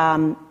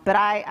 But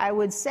I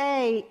would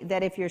say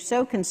that if you're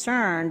so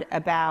concerned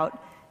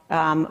about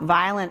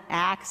violent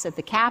acts at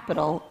the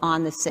Capitol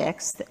on the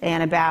 6th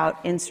and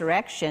about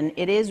insurrection,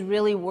 it is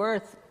really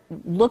worth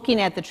looking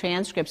at the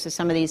transcripts of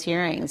some of these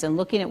hearings and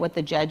looking at what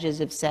the judges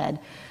have said.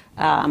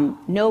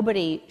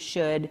 Nobody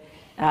should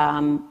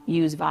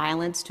use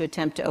violence to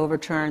attempt to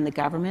overturn the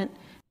government.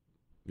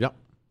 Yep.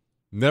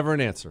 Never an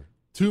answer.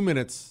 2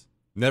 minutes,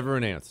 never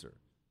an answer.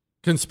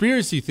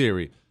 Conspiracy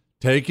theory.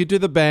 Take it to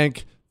the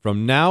bank.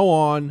 From now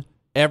on,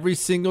 every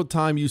single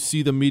time you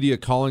see the media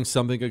calling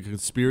something a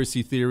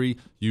conspiracy theory,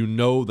 you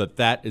know that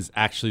that is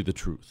actually the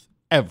truth.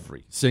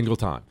 Every single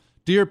time.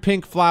 Dear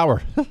Pink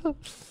Flower,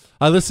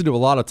 I listen to a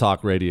lot of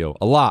talk radio,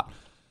 a lot.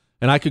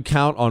 And I could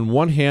count on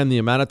one hand the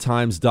amount of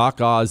times Doc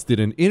Oz did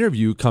an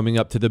interview coming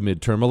up to the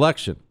midterm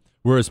election.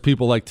 Whereas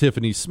people like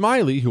Tiffany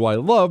Smiley, who I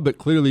love but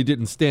clearly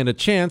didn't stand a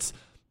chance,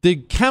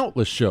 did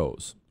countless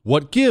shows.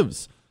 What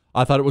gives?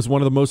 I thought it was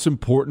one of the most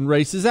important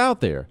races out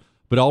there.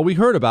 But all we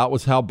heard about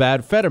was how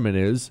bad Fetterman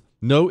is,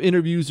 no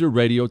interviews or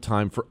radio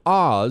time for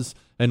Oz,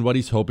 and what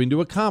he's hoping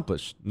to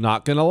accomplish.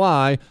 Not gonna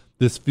lie,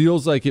 this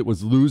feels like it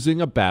was losing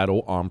a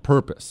battle on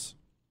purpose.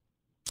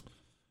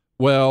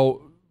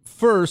 Well,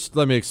 first,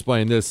 let me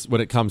explain this when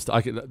it comes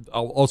to...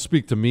 I'll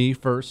speak to me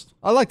first.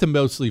 I like to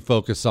mostly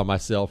focus on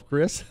myself,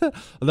 Chris.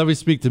 Let me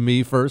speak to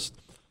me first.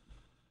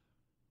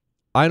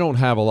 I don't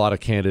have a lot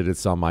of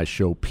candidates on my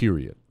show,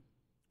 period.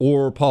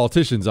 Or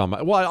politicians on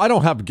my... Well, I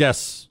don't have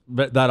guests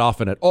that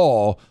often at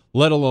all,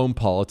 let alone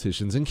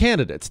politicians and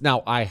candidates.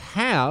 Now, I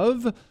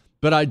have,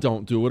 but I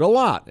don't do it a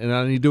lot, and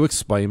I need to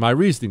explain my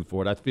reasoning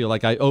for it. I feel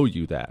like I owe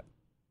you that.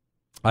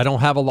 I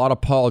don't have a lot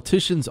of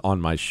politicians on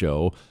my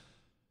show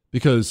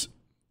because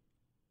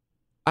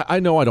I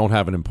know I don't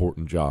have an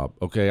important job,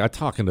 okay? I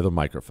talk into the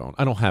microphone.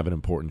 I don't have an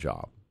important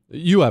job.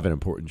 You have an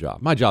important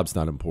job. My job's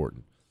not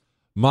important.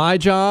 My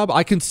job,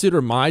 I consider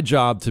my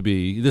job to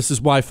be, this is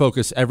why I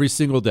focus every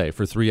single day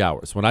for 3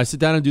 hours. When I sit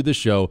down and do this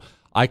show,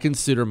 I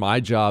consider my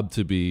job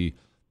to be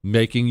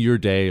making your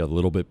day a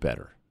little bit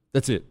better.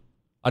 That's it.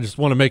 I just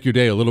want to make your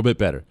day a little bit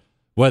better.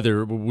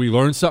 Whether we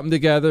learn something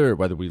together, or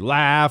whether we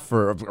laugh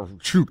or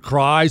shoot,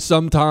 cry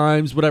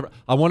sometimes, whatever.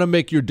 I want to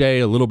make your day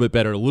a little bit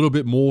better, a little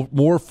bit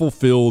more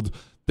fulfilled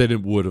than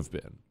it would have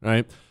been,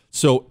 right?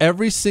 So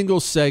every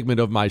single segment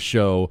of my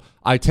show,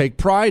 I take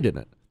pride in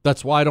it.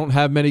 That's why I don't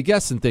have many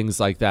guests and things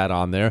like that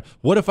on there.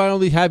 What if I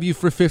only have you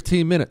for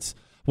 15 minutes?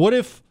 What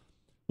if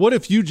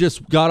you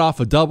just got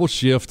off a double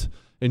shift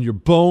and you're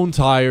bone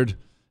tired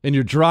and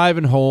you're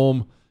driving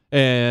home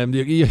and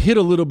you hit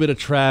a little bit of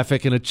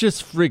traffic and it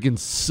just friggin'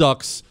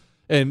 sucks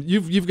and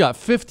you've got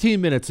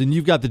 15 minutes and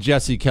you've got the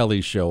Jesse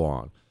Kelly show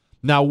on.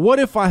 Now, what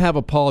if I have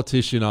a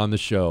politician on the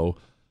show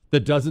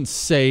that doesn't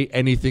say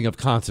anything of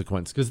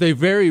consequence? Because they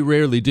very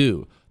rarely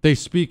do. They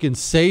speak in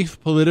safe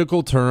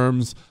political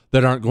terms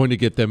that aren't going to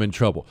get them in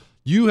trouble.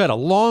 You had a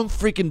long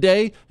freaking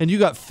day, and you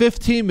got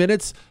 15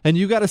 minutes, and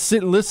you got to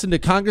sit and listen to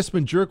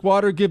Congressman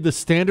Jerkwater give the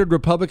standard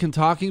Republican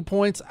talking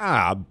points?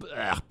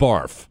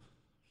 Barf.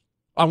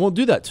 I won't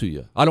do that to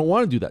you. I don't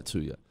want to do that to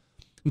you.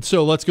 And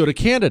so let's go to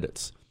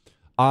candidates.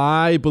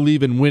 I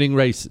believe in winning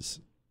races.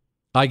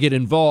 I get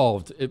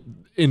involved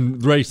in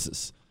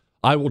races.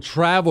 I will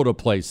travel to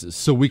places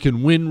so we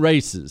can win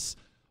races,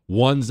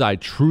 ones I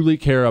truly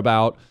care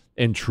about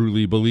and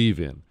truly believe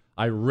in.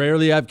 I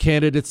rarely have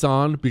candidates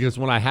on because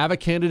when I have a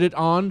candidate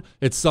on,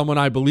 it's someone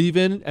I believe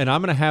in, and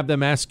I'm going to have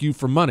them ask you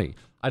for money.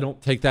 I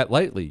don't take that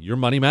lightly. Your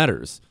money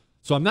matters.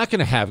 So I'm not going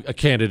to have a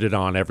candidate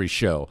on every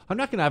show. I'm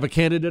not going to have a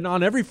candidate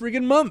on every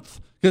freaking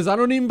month because I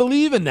don't even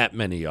believe in that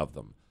many of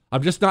them.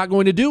 I'm just not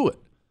going to do it.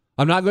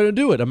 I'm not going to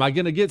do it. Am I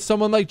going to get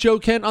someone like Joe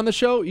Kent on the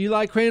show,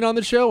 Eli Crane on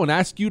the show, and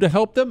ask you to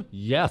help them?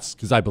 Yes,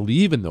 because I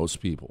believe in those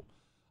people.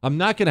 I'm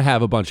not going to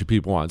have a bunch of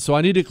people on. So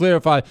I need to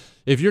clarify,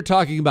 if you're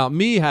talking about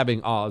me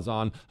having Oz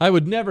on, I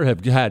would never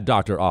have had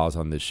Dr. Oz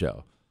on this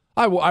show.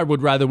 I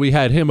would rather we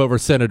had him over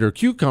Senator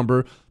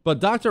Cucumber,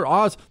 but Dr.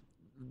 Oz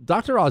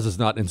is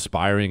not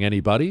inspiring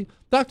anybody.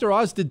 Dr.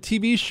 Oz did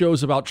TV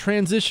shows about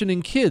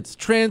transitioning kids,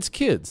 trans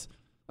kids.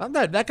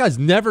 That guy's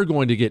never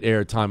going to get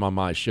airtime on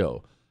my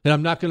show. And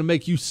I'm not going to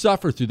make you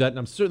suffer through that, and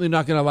I'm certainly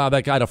not going to allow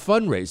that guy to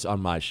fundraise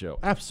on my show.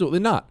 Absolutely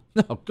not.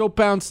 No, go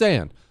pound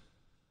sand.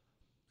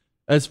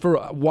 As for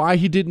why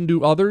he didn't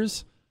do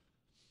others,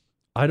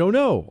 I don't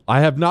know.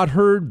 I have not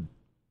heard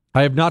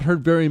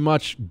very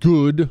much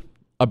good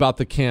about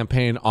the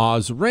campaign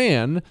Oz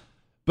ran,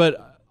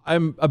 but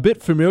I'm a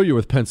bit familiar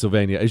with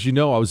Pennsylvania. As you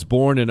know, I was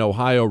born in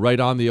Ohio, right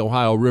on the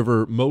Ohio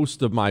River.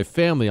 Most of my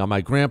family on my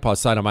grandpa's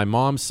side, on my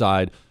mom's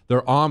side,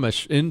 they're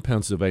Amish in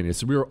Pennsylvania,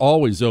 so we were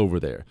always over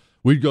there.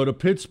 We'd go to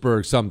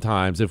Pittsburgh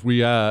sometimes if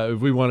we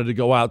wanted to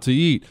go out to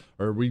eat,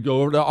 or we'd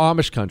go over to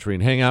Amish country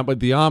and hang out with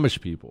the Amish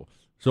people.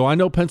 So I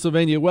know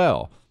Pennsylvania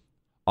well.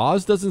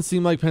 Oz doesn't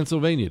seem like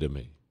Pennsylvania to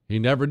me. He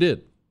never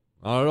did.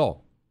 Not at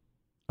all.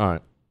 All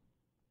right.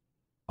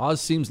 Oz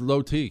seems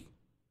low T.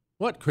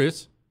 What,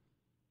 Chris?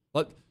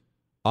 What?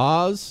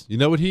 Oz, you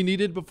know what he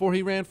needed before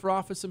he ran for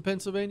office in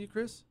Pennsylvania,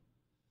 Chris?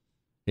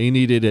 He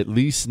needed at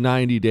least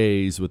 90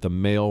 days with a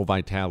male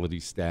vitality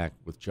stack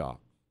with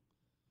chalk.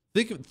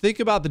 Think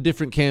about the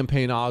different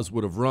campaign Oz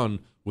would have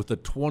run with a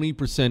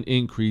 20%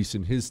 increase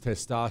in his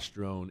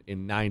testosterone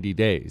in 90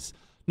 days.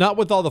 Not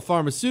with all the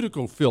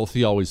pharmaceutical filth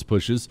he always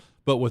pushes,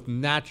 but with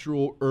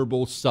natural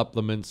herbal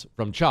supplements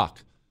from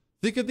chalk.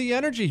 Think of the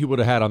energy he would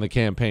have had on the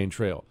campaign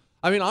trail.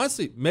 I mean,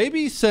 honestly,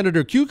 maybe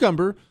Senator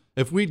Cucumber,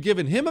 if we'd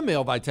given him a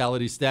male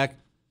vitality stack,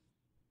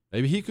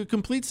 maybe he could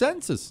complete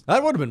sentences.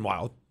 That would have been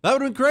wild. That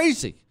would have been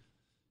crazy.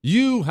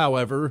 You,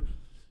 however,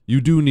 you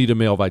do need a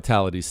male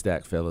vitality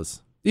stack,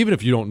 fellas. Even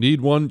if you don't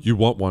need one, you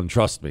want one,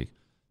 trust me.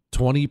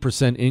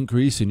 20%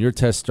 increase in your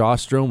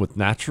testosterone with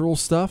natural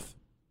stuff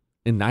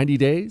in 90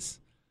 days?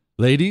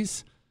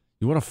 Ladies,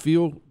 you want to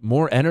feel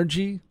more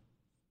energy?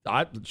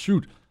 I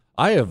think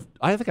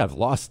I've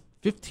lost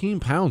 15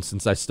 pounds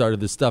since I started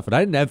this stuff, and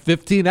I didn't have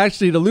 15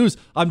 actually to lose.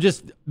 I'm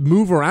just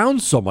move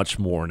around so much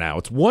more now.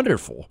 It's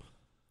wonderful.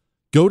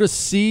 Go to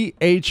CHOQ.com.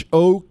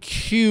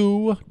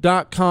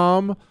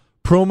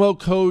 Promo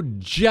code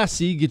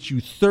Jesse gets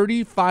you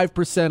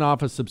 35%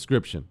 off a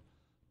subscription.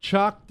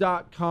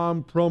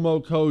 Chalk.com,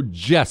 promo code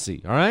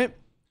Jesse. All right?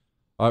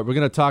 All right, we're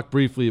going to talk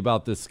briefly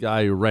about this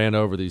guy who ran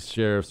over these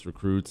sheriff's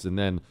recruits and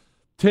then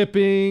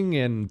tipping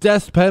and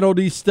death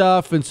penalty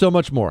stuff and so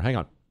much more. Hang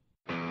on.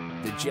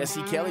 The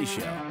Jesse Kelly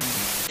Show.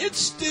 It's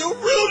still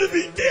real to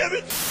me, damn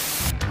it!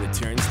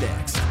 Returns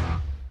next.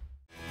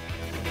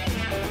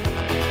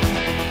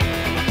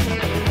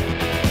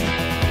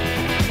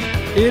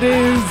 It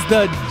is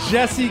the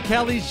Jesse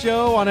Kelly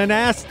Show on an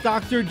Ask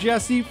Dr.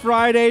 Jesse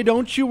Friday.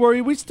 Don't you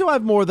worry. We still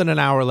have more than an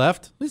hour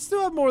left. I'm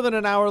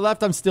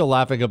still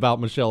laughing about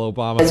Michelle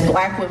Obama. As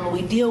black women,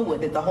 we deal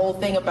with it. The whole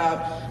thing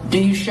about, do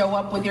you show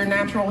up with your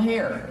natural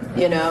hair?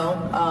 You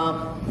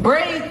know,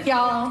 braids,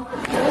 y'all.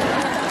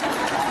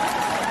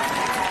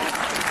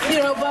 You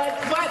know,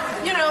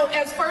 but you know,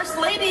 as First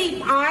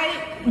Lady,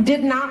 I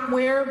did not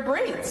wear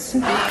braids,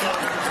 being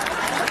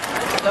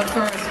the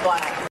first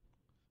black.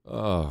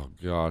 Oh,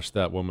 gosh,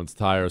 that woman's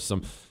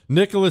tiresome.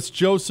 Nicholas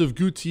Joseph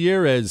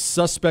Gutierrez,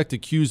 suspect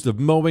accused of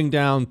mowing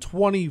down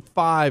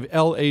 25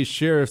 L.A.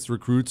 sheriff's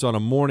recruits on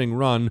a morning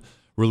run,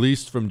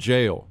 released from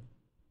jail.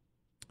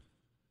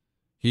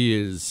 He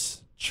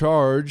is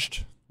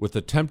charged with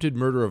attempted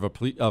murder of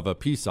a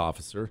peace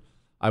officer.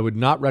 I would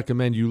not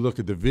recommend you look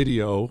at the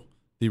video.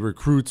 The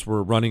recruits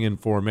were running in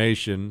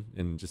formation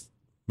and just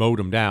mowed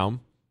him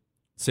down.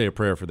 Say a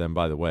prayer for them,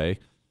 by the way.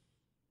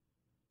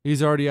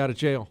 He's already out of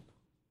jail.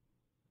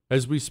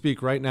 As we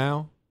speak right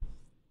now,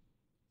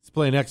 he's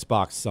playing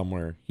Xbox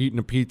somewhere, eating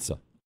a pizza.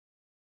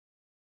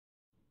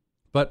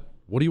 But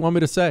what do you want me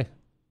to say?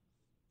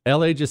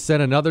 LA just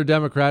sent another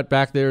Democrat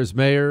back there as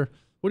mayor.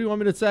 What do you want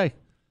me to say?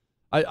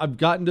 I've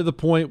gotten to the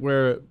point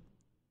where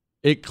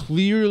it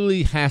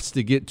clearly has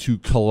to get to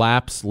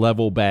collapse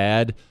level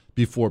bad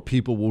before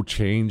people will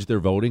change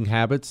their voting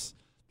habits.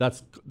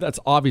 That's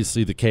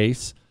obviously the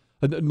case.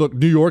 Look,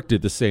 New York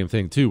did the same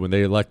thing, too, when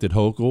they elected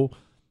Hochul.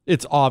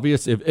 It's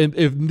obvious if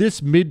this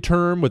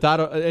midterm,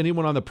 without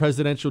anyone on the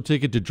presidential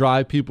ticket to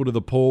drive people to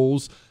the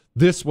polls,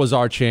 this was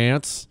our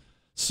chance.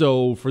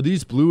 So for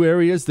these blue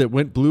areas that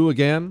went blue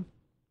again,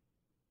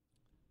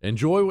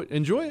 enjoy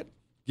it.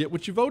 Get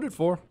what you voted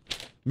for.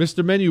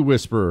 Mr. Menu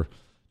Whisperer,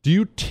 do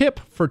you tip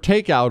for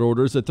takeout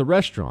orders at the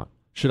restaurant?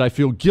 Should I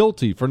feel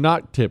guilty for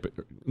not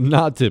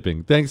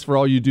tipping? Thanks for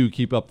all you do.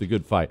 Keep up the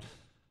good fight.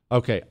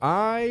 Okay,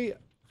 I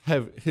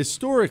have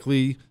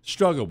historically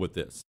struggled with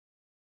this.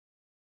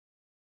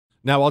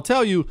 Now, I'll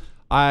tell you,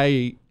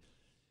 I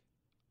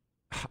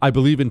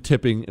believe in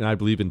tipping, and I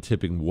believe in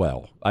tipping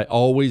well. I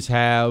always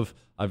have.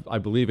 I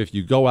believe if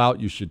you go out,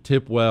 you should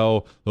tip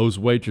well. Those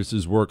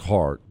waitresses work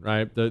hard,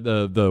 right?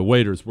 The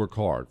waiters work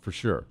hard, for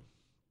sure.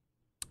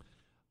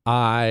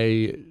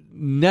 I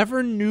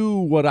never knew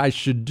what I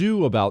should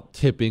do about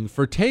tipping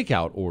for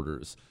takeout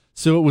orders.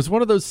 So it was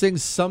one of those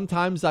things,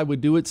 sometimes I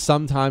would do it,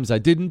 sometimes I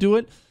didn't do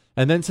it.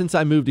 And then since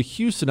I moved to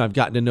Houston, I've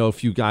gotten to know a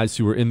few guys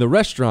who are in the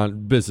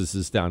restaurant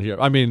businesses down here.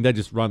 I mean, they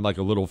just run like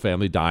a little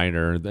family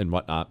diner and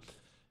whatnot.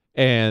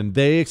 And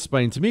they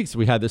explained to me, because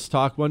we had this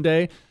talk one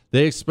day,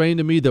 they explained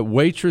to me that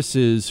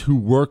waitresses who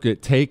work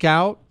at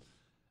takeout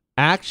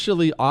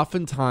actually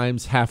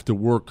oftentimes have to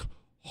work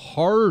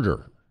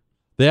harder.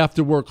 They have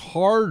to work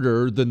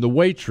harder than the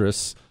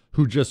waitress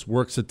who just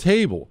works a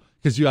table,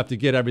 because you have to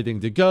get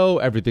everything to go,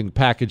 everything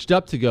packaged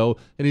up to go.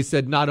 And he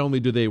said not only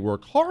do they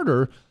work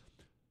harder,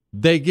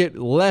 they get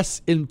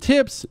less in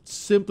tips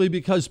simply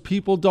because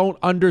people don't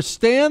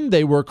understand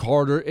they work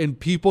harder and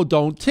people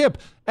don't tip.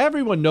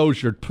 Everyone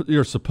knows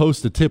you're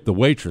supposed to tip the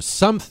waitress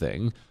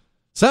something,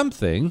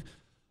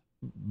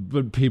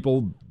 but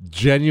people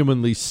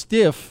genuinely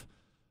stiff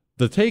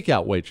the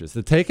takeout waitress.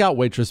 The takeout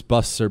waitress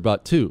busts her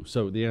butt too.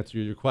 So the answer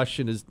to your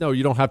question is no,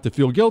 you don't have to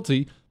feel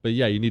guilty, but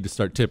yeah, you need to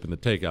start tipping the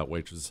takeout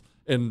waitress.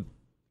 And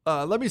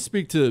let me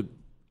speak to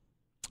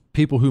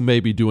people who may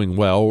be doing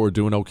well or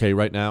doing okay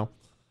right now.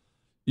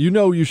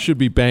 You should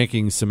be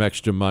banking some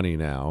extra money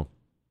now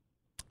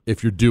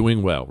if you're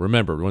doing well.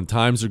 Remember, when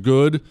times are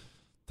good,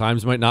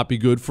 times might not be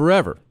good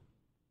forever.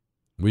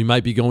 We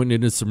might be going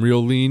into some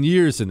real lean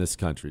years in this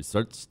country.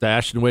 Start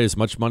stashing away as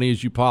much money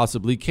as you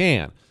possibly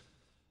can.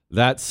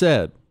 That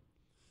said,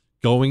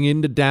 going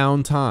into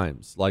down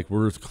times like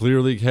we're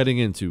clearly heading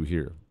into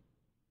here,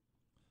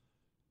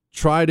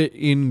 try to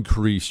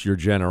increase your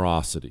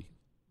generosity.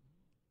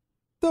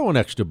 Throw an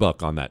extra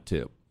buck on that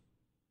tip.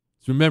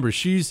 So remember,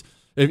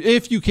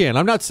 if you can,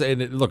 I'm not saying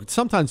that, look,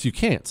 sometimes you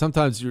can't.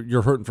 Sometimes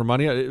you're hurting for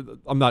money.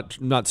 I'm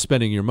not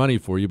spending your money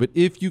for you, but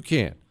if you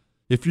can,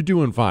 if you're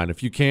doing fine,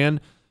 if you can,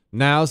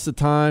 now's the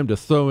time to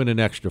throw in an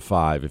extra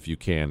 $5 if you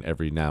can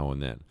every now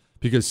and then.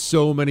 Because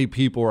so many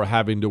people are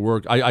having to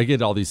work. I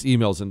get all these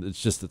emails, and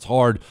it's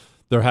hard.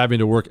 They're having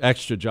to work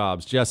extra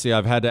jobs. Jesse,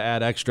 I've had to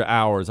add extra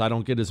hours. I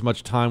don't get as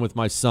much time with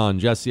my son.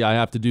 Jesse, I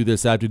have to do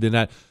this, I have to do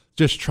that.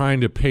 Just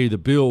trying to pay the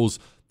bills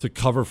to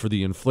cover for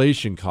the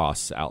inflation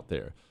costs out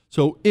there.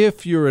 So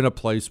if you're in a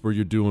place where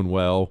you're doing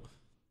well,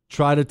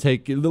 try to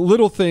take the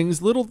little things,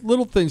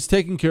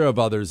 taking care of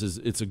others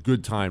it's a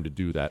good time to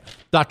do that.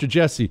 Dr.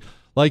 Jesse,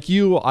 like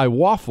you, I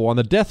waffle on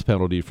the death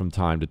penalty from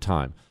time to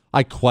time.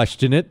 I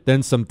question it,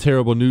 then some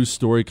terrible news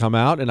story come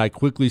out, and I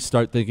quickly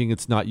start thinking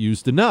it's not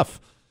used enough.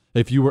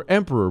 If you were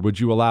emperor, would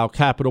you allow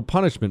capital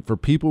punishment for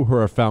people who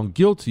are found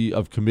guilty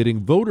of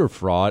committing voter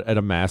fraud at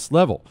a mass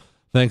level?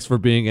 Thanks for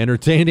being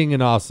entertaining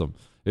and awesome.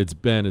 It's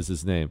Ben is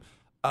his name.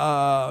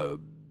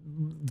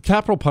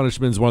 Capital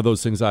punishment is one of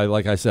those things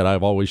like I said,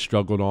 I've always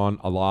struggled on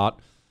a lot.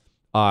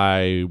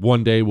 I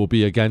one day will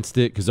be against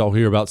it because I'll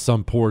hear about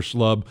some poor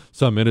schlub,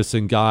 some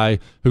innocent guy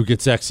who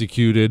gets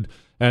executed,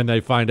 and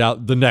they find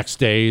out the next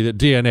day that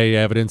DNA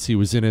evidence he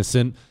was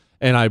innocent.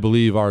 And I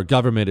believe our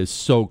government is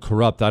so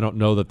corrupt, I don't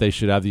know that they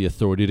should have the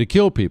authority to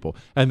kill people.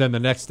 And then the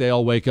next day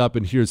I'll wake up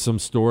and hear some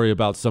story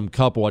about some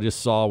couple. I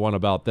just saw one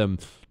about them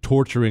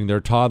torturing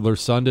their toddler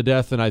son to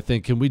death, and I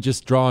think, can we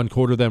just draw and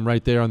quarter them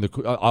right there on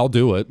the? I'll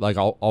do it. Like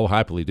I'll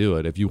happily do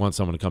it. If you want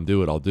someone to come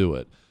do it, I'll do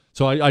it.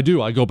 So I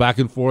do. I go back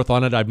and forth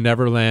on it. I've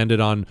never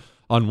landed on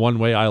one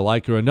way I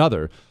like or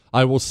another.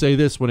 I will say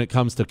this when it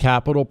comes to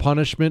capital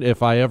punishment: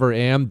 if I ever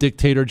am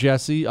dictator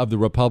Jesse of the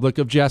Republic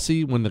of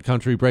Jesse, when the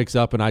country breaks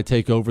up and I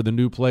take over the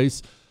new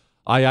place,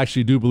 I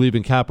actually do believe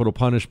in capital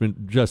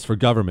punishment just for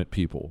government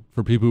people,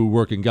 for people who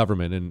work in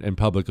government and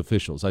public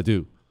officials. I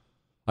do.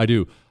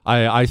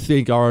 I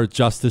think our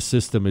justice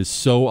system is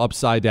so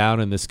upside down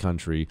in this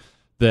country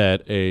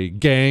that a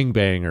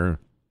gangbanger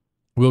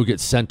will get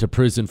sent to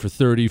prison for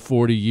 30,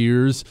 40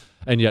 years,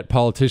 and yet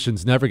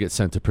politicians never get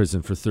sent to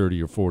prison for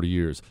 30 or 40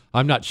 years.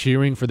 I'm not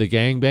cheering for the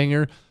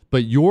gangbanger,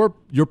 but your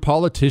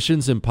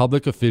politicians and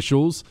public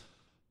officials,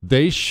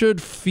 they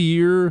should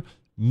fear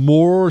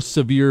more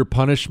severe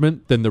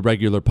punishment than the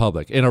regular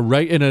public. In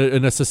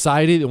a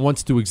society that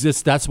wants to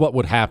exist, that's what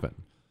would happen.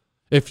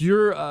 If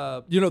you're,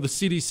 the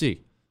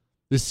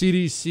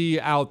CDC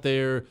out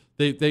there,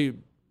 they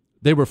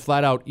were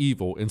flat out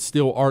evil and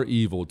still are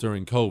evil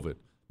during COVID.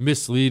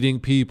 Misleading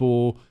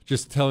people,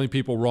 just telling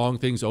people wrong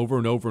things over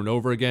and over and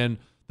over again.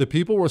 The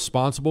people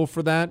responsible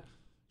for that,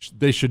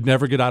 they should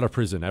never get out of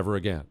prison ever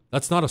again.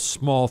 That's not a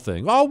small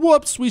thing. Oh,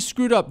 whoops, we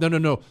screwed up.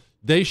 No.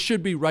 They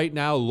should be right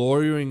now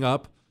lawyering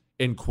up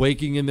and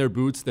quaking in their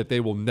boots that they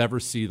will never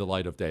see the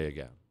light of day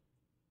again.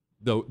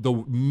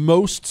 The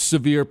most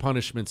severe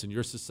punishments in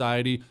your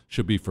society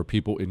should be for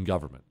people in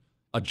government.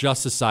 A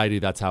just society,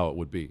 that's how it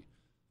would be.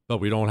 But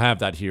we don't have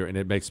that here, and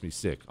it makes me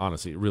sick.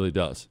 Honestly, it really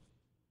does.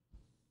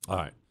 All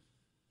right.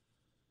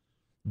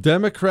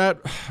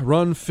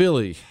 Democrat-run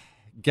Philly.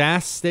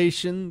 Gas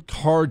station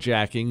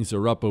carjackings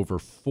are up over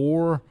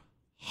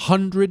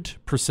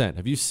 400%.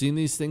 Have you seen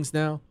these things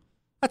now?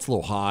 That's a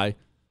little high.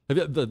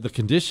 The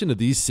condition of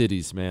these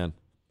cities, man.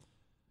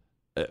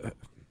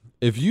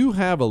 If you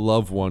have a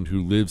loved one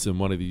who lives in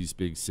one of these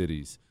big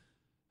cities,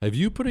 have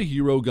you put a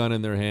hero gun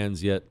in their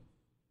hands yet?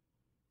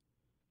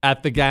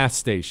 At the gas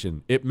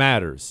station, it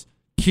matters.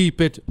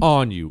 Keep it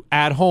on you.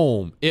 At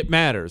home, it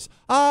matters.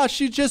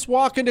 She's just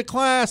walking to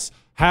class.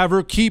 Have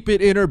her keep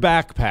it in her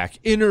backpack,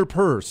 in her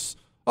purse.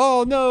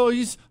 Oh, no,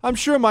 I'm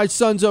sure my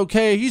son's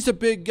okay. He's a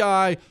big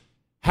guy.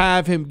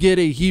 Have him get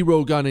a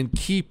hero gun and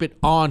keep it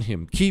on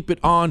him. Keep it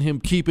on him.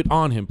 Keep it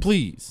on him,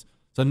 please.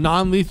 It's a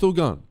non-lethal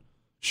gun.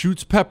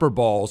 Shoots pepper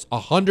balls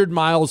 100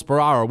 miles per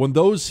hour. When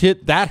those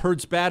hit, that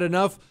hurts bad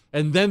enough.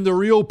 And then the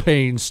real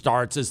pain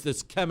starts as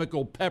this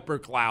chemical pepper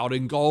cloud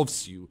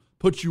engulfs you,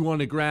 puts you on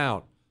the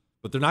ground.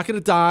 But they're not going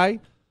to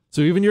die.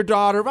 So even your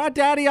daughter,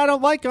 Daddy, I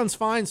don't like guns.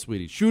 Fine,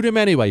 sweetie. Shoot him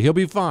anyway. He'll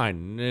be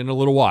fine in a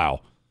little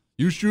while.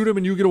 You shoot him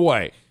and you get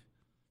away.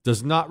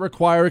 Does not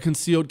require a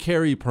concealed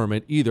carry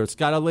permit either. It's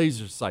got a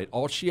laser sight.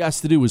 All she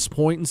has to do is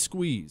point and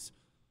squeeze.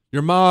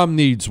 Your mom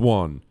needs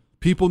one.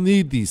 People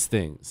need these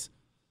things.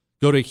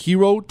 Go to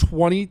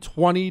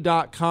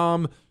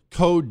hero2020.com.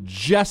 Code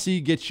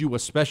Jesse gets you a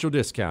special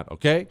discount,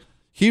 okay?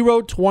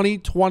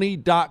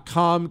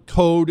 Hero2020.com,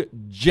 code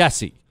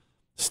Jesse.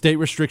 State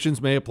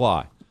restrictions may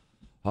apply.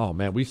 Oh,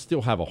 man, we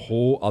still have a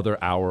whole other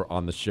hour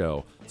on the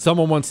show.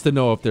 Someone wants to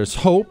know if there's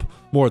hope,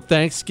 more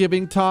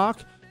Thanksgiving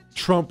talk.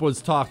 Trump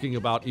was talking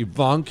about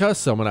Ivanka.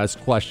 Someone has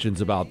questions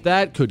about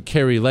that. Could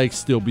Carrie Lake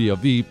still be a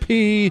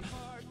VP?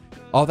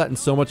 All that and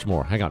so much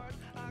more. Hang on.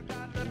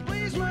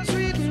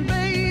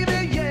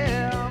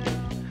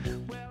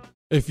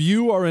 If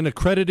you are an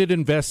accredited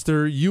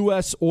investor,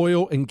 U.S.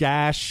 oil and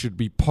gas should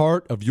be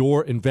part of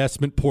your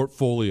investment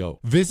portfolio.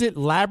 Visit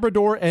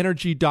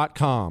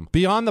LabradorEnergy.com.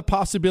 Beyond the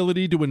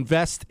possibility to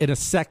invest in a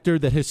sector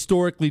that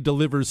historically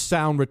delivers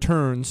sound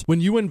returns,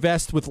 when you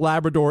invest with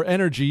Labrador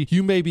Energy,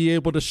 you may be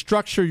able to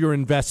structure your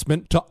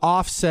investment to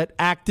offset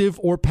active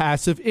or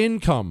passive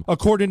income.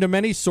 According to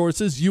many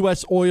sources,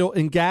 U.S. oil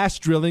and gas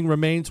drilling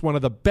remains one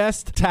of the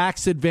best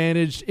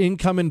tax-advantaged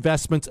income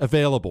investments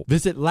available.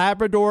 Visit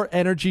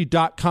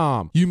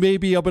LabradorEnergy.com. You may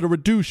be able to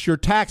reduce your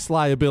tax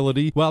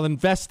liability while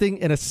investing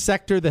in a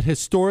sector that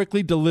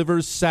historically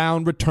delivers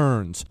sound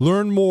returns.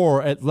 Learn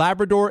more at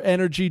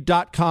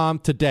LabradorEnergy.com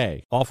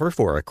today. Offer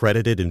for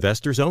accredited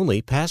investors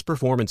only. Past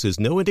performance is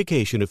no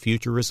indication of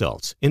future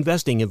results.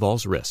 Investing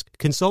involves risk.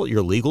 Consult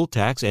your legal,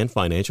 tax, and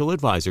financial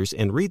advisors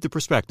and read the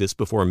prospectus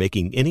before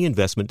making any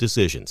investment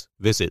decisions.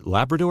 Visit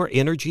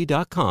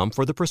LabradorEnergy.com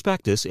for the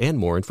prospectus and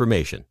more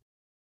information.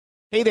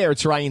 Hey there,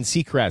 it's Ryan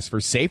Seacrest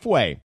for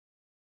Safeway.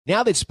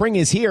 Now that spring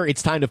is here,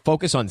 it's time to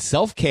focus on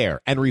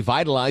self-care and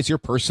revitalize your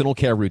personal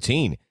care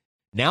routine.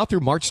 Now through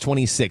March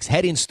 26,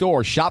 head in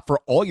store, shop for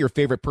all your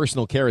favorite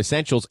personal care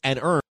essentials, and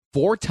earn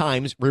 4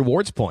 times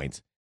rewards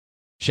points.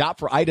 Shop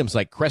for items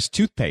like Crest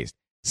toothpaste,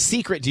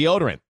 Secret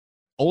deodorant,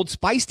 Old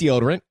Spice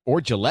deodorant,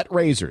 or Gillette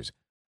razors.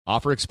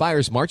 Offer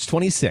expires March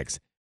 26.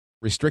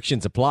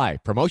 Restrictions apply.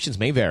 Promotions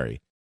may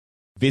vary.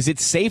 Visit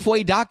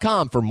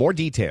Safeway.com for more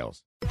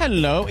details.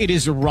 Hello, it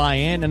is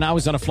Ryan, and I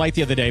was on a flight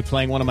the other day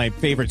playing one of my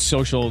favorite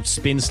social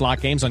spin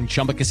slot games on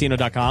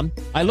ChumbaCasino.com.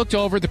 I looked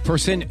over at the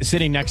person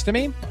sitting next to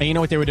me, and you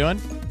know what they were doing?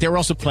 They were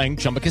also playing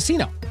Chumba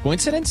Casino.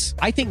 Coincidence?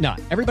 I think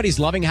not. Everybody's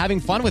loving having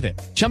fun with it.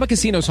 Chumba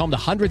Casino is home to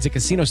hundreds of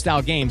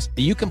casino-style games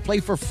that you can play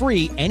for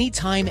free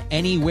anytime,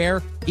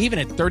 anywhere, even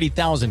at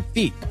 30,000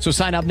 feet. So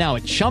sign up now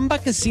at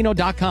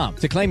ChumbaCasino.com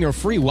to claim your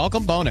free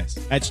welcome bonus.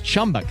 That's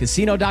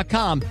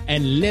ChumbaCasino.com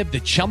and live the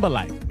Chumba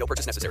life. No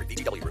purchase necessary.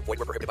 VGW. Void where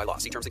prohibited by law.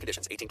 See terms and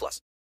conditions.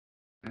 18+.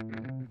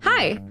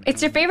 Hi,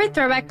 it's your favorite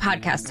Throwback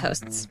podcast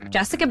hosts,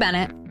 Jessica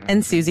Bennett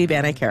and Susie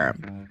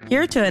Banikarim,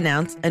 here to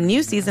announce a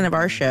new season of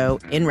our show,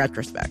 In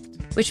Retrospect.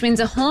 Which means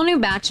a whole new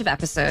batch of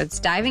episodes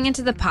diving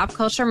into the pop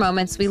culture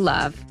moments we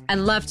love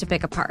and love to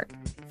pick apart.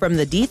 From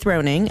the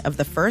dethroning of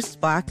the first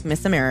Black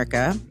Miss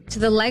America to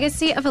the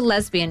legacy of a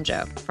lesbian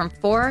joke from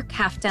 4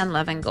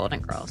 Kaftan-loving Golden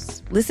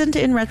Girls. Listen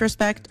to In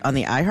Retrospect on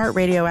the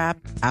iHeartRadio app,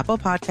 Apple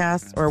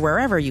Podcasts, or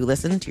wherever you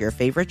listen to your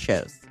favorite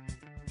shows.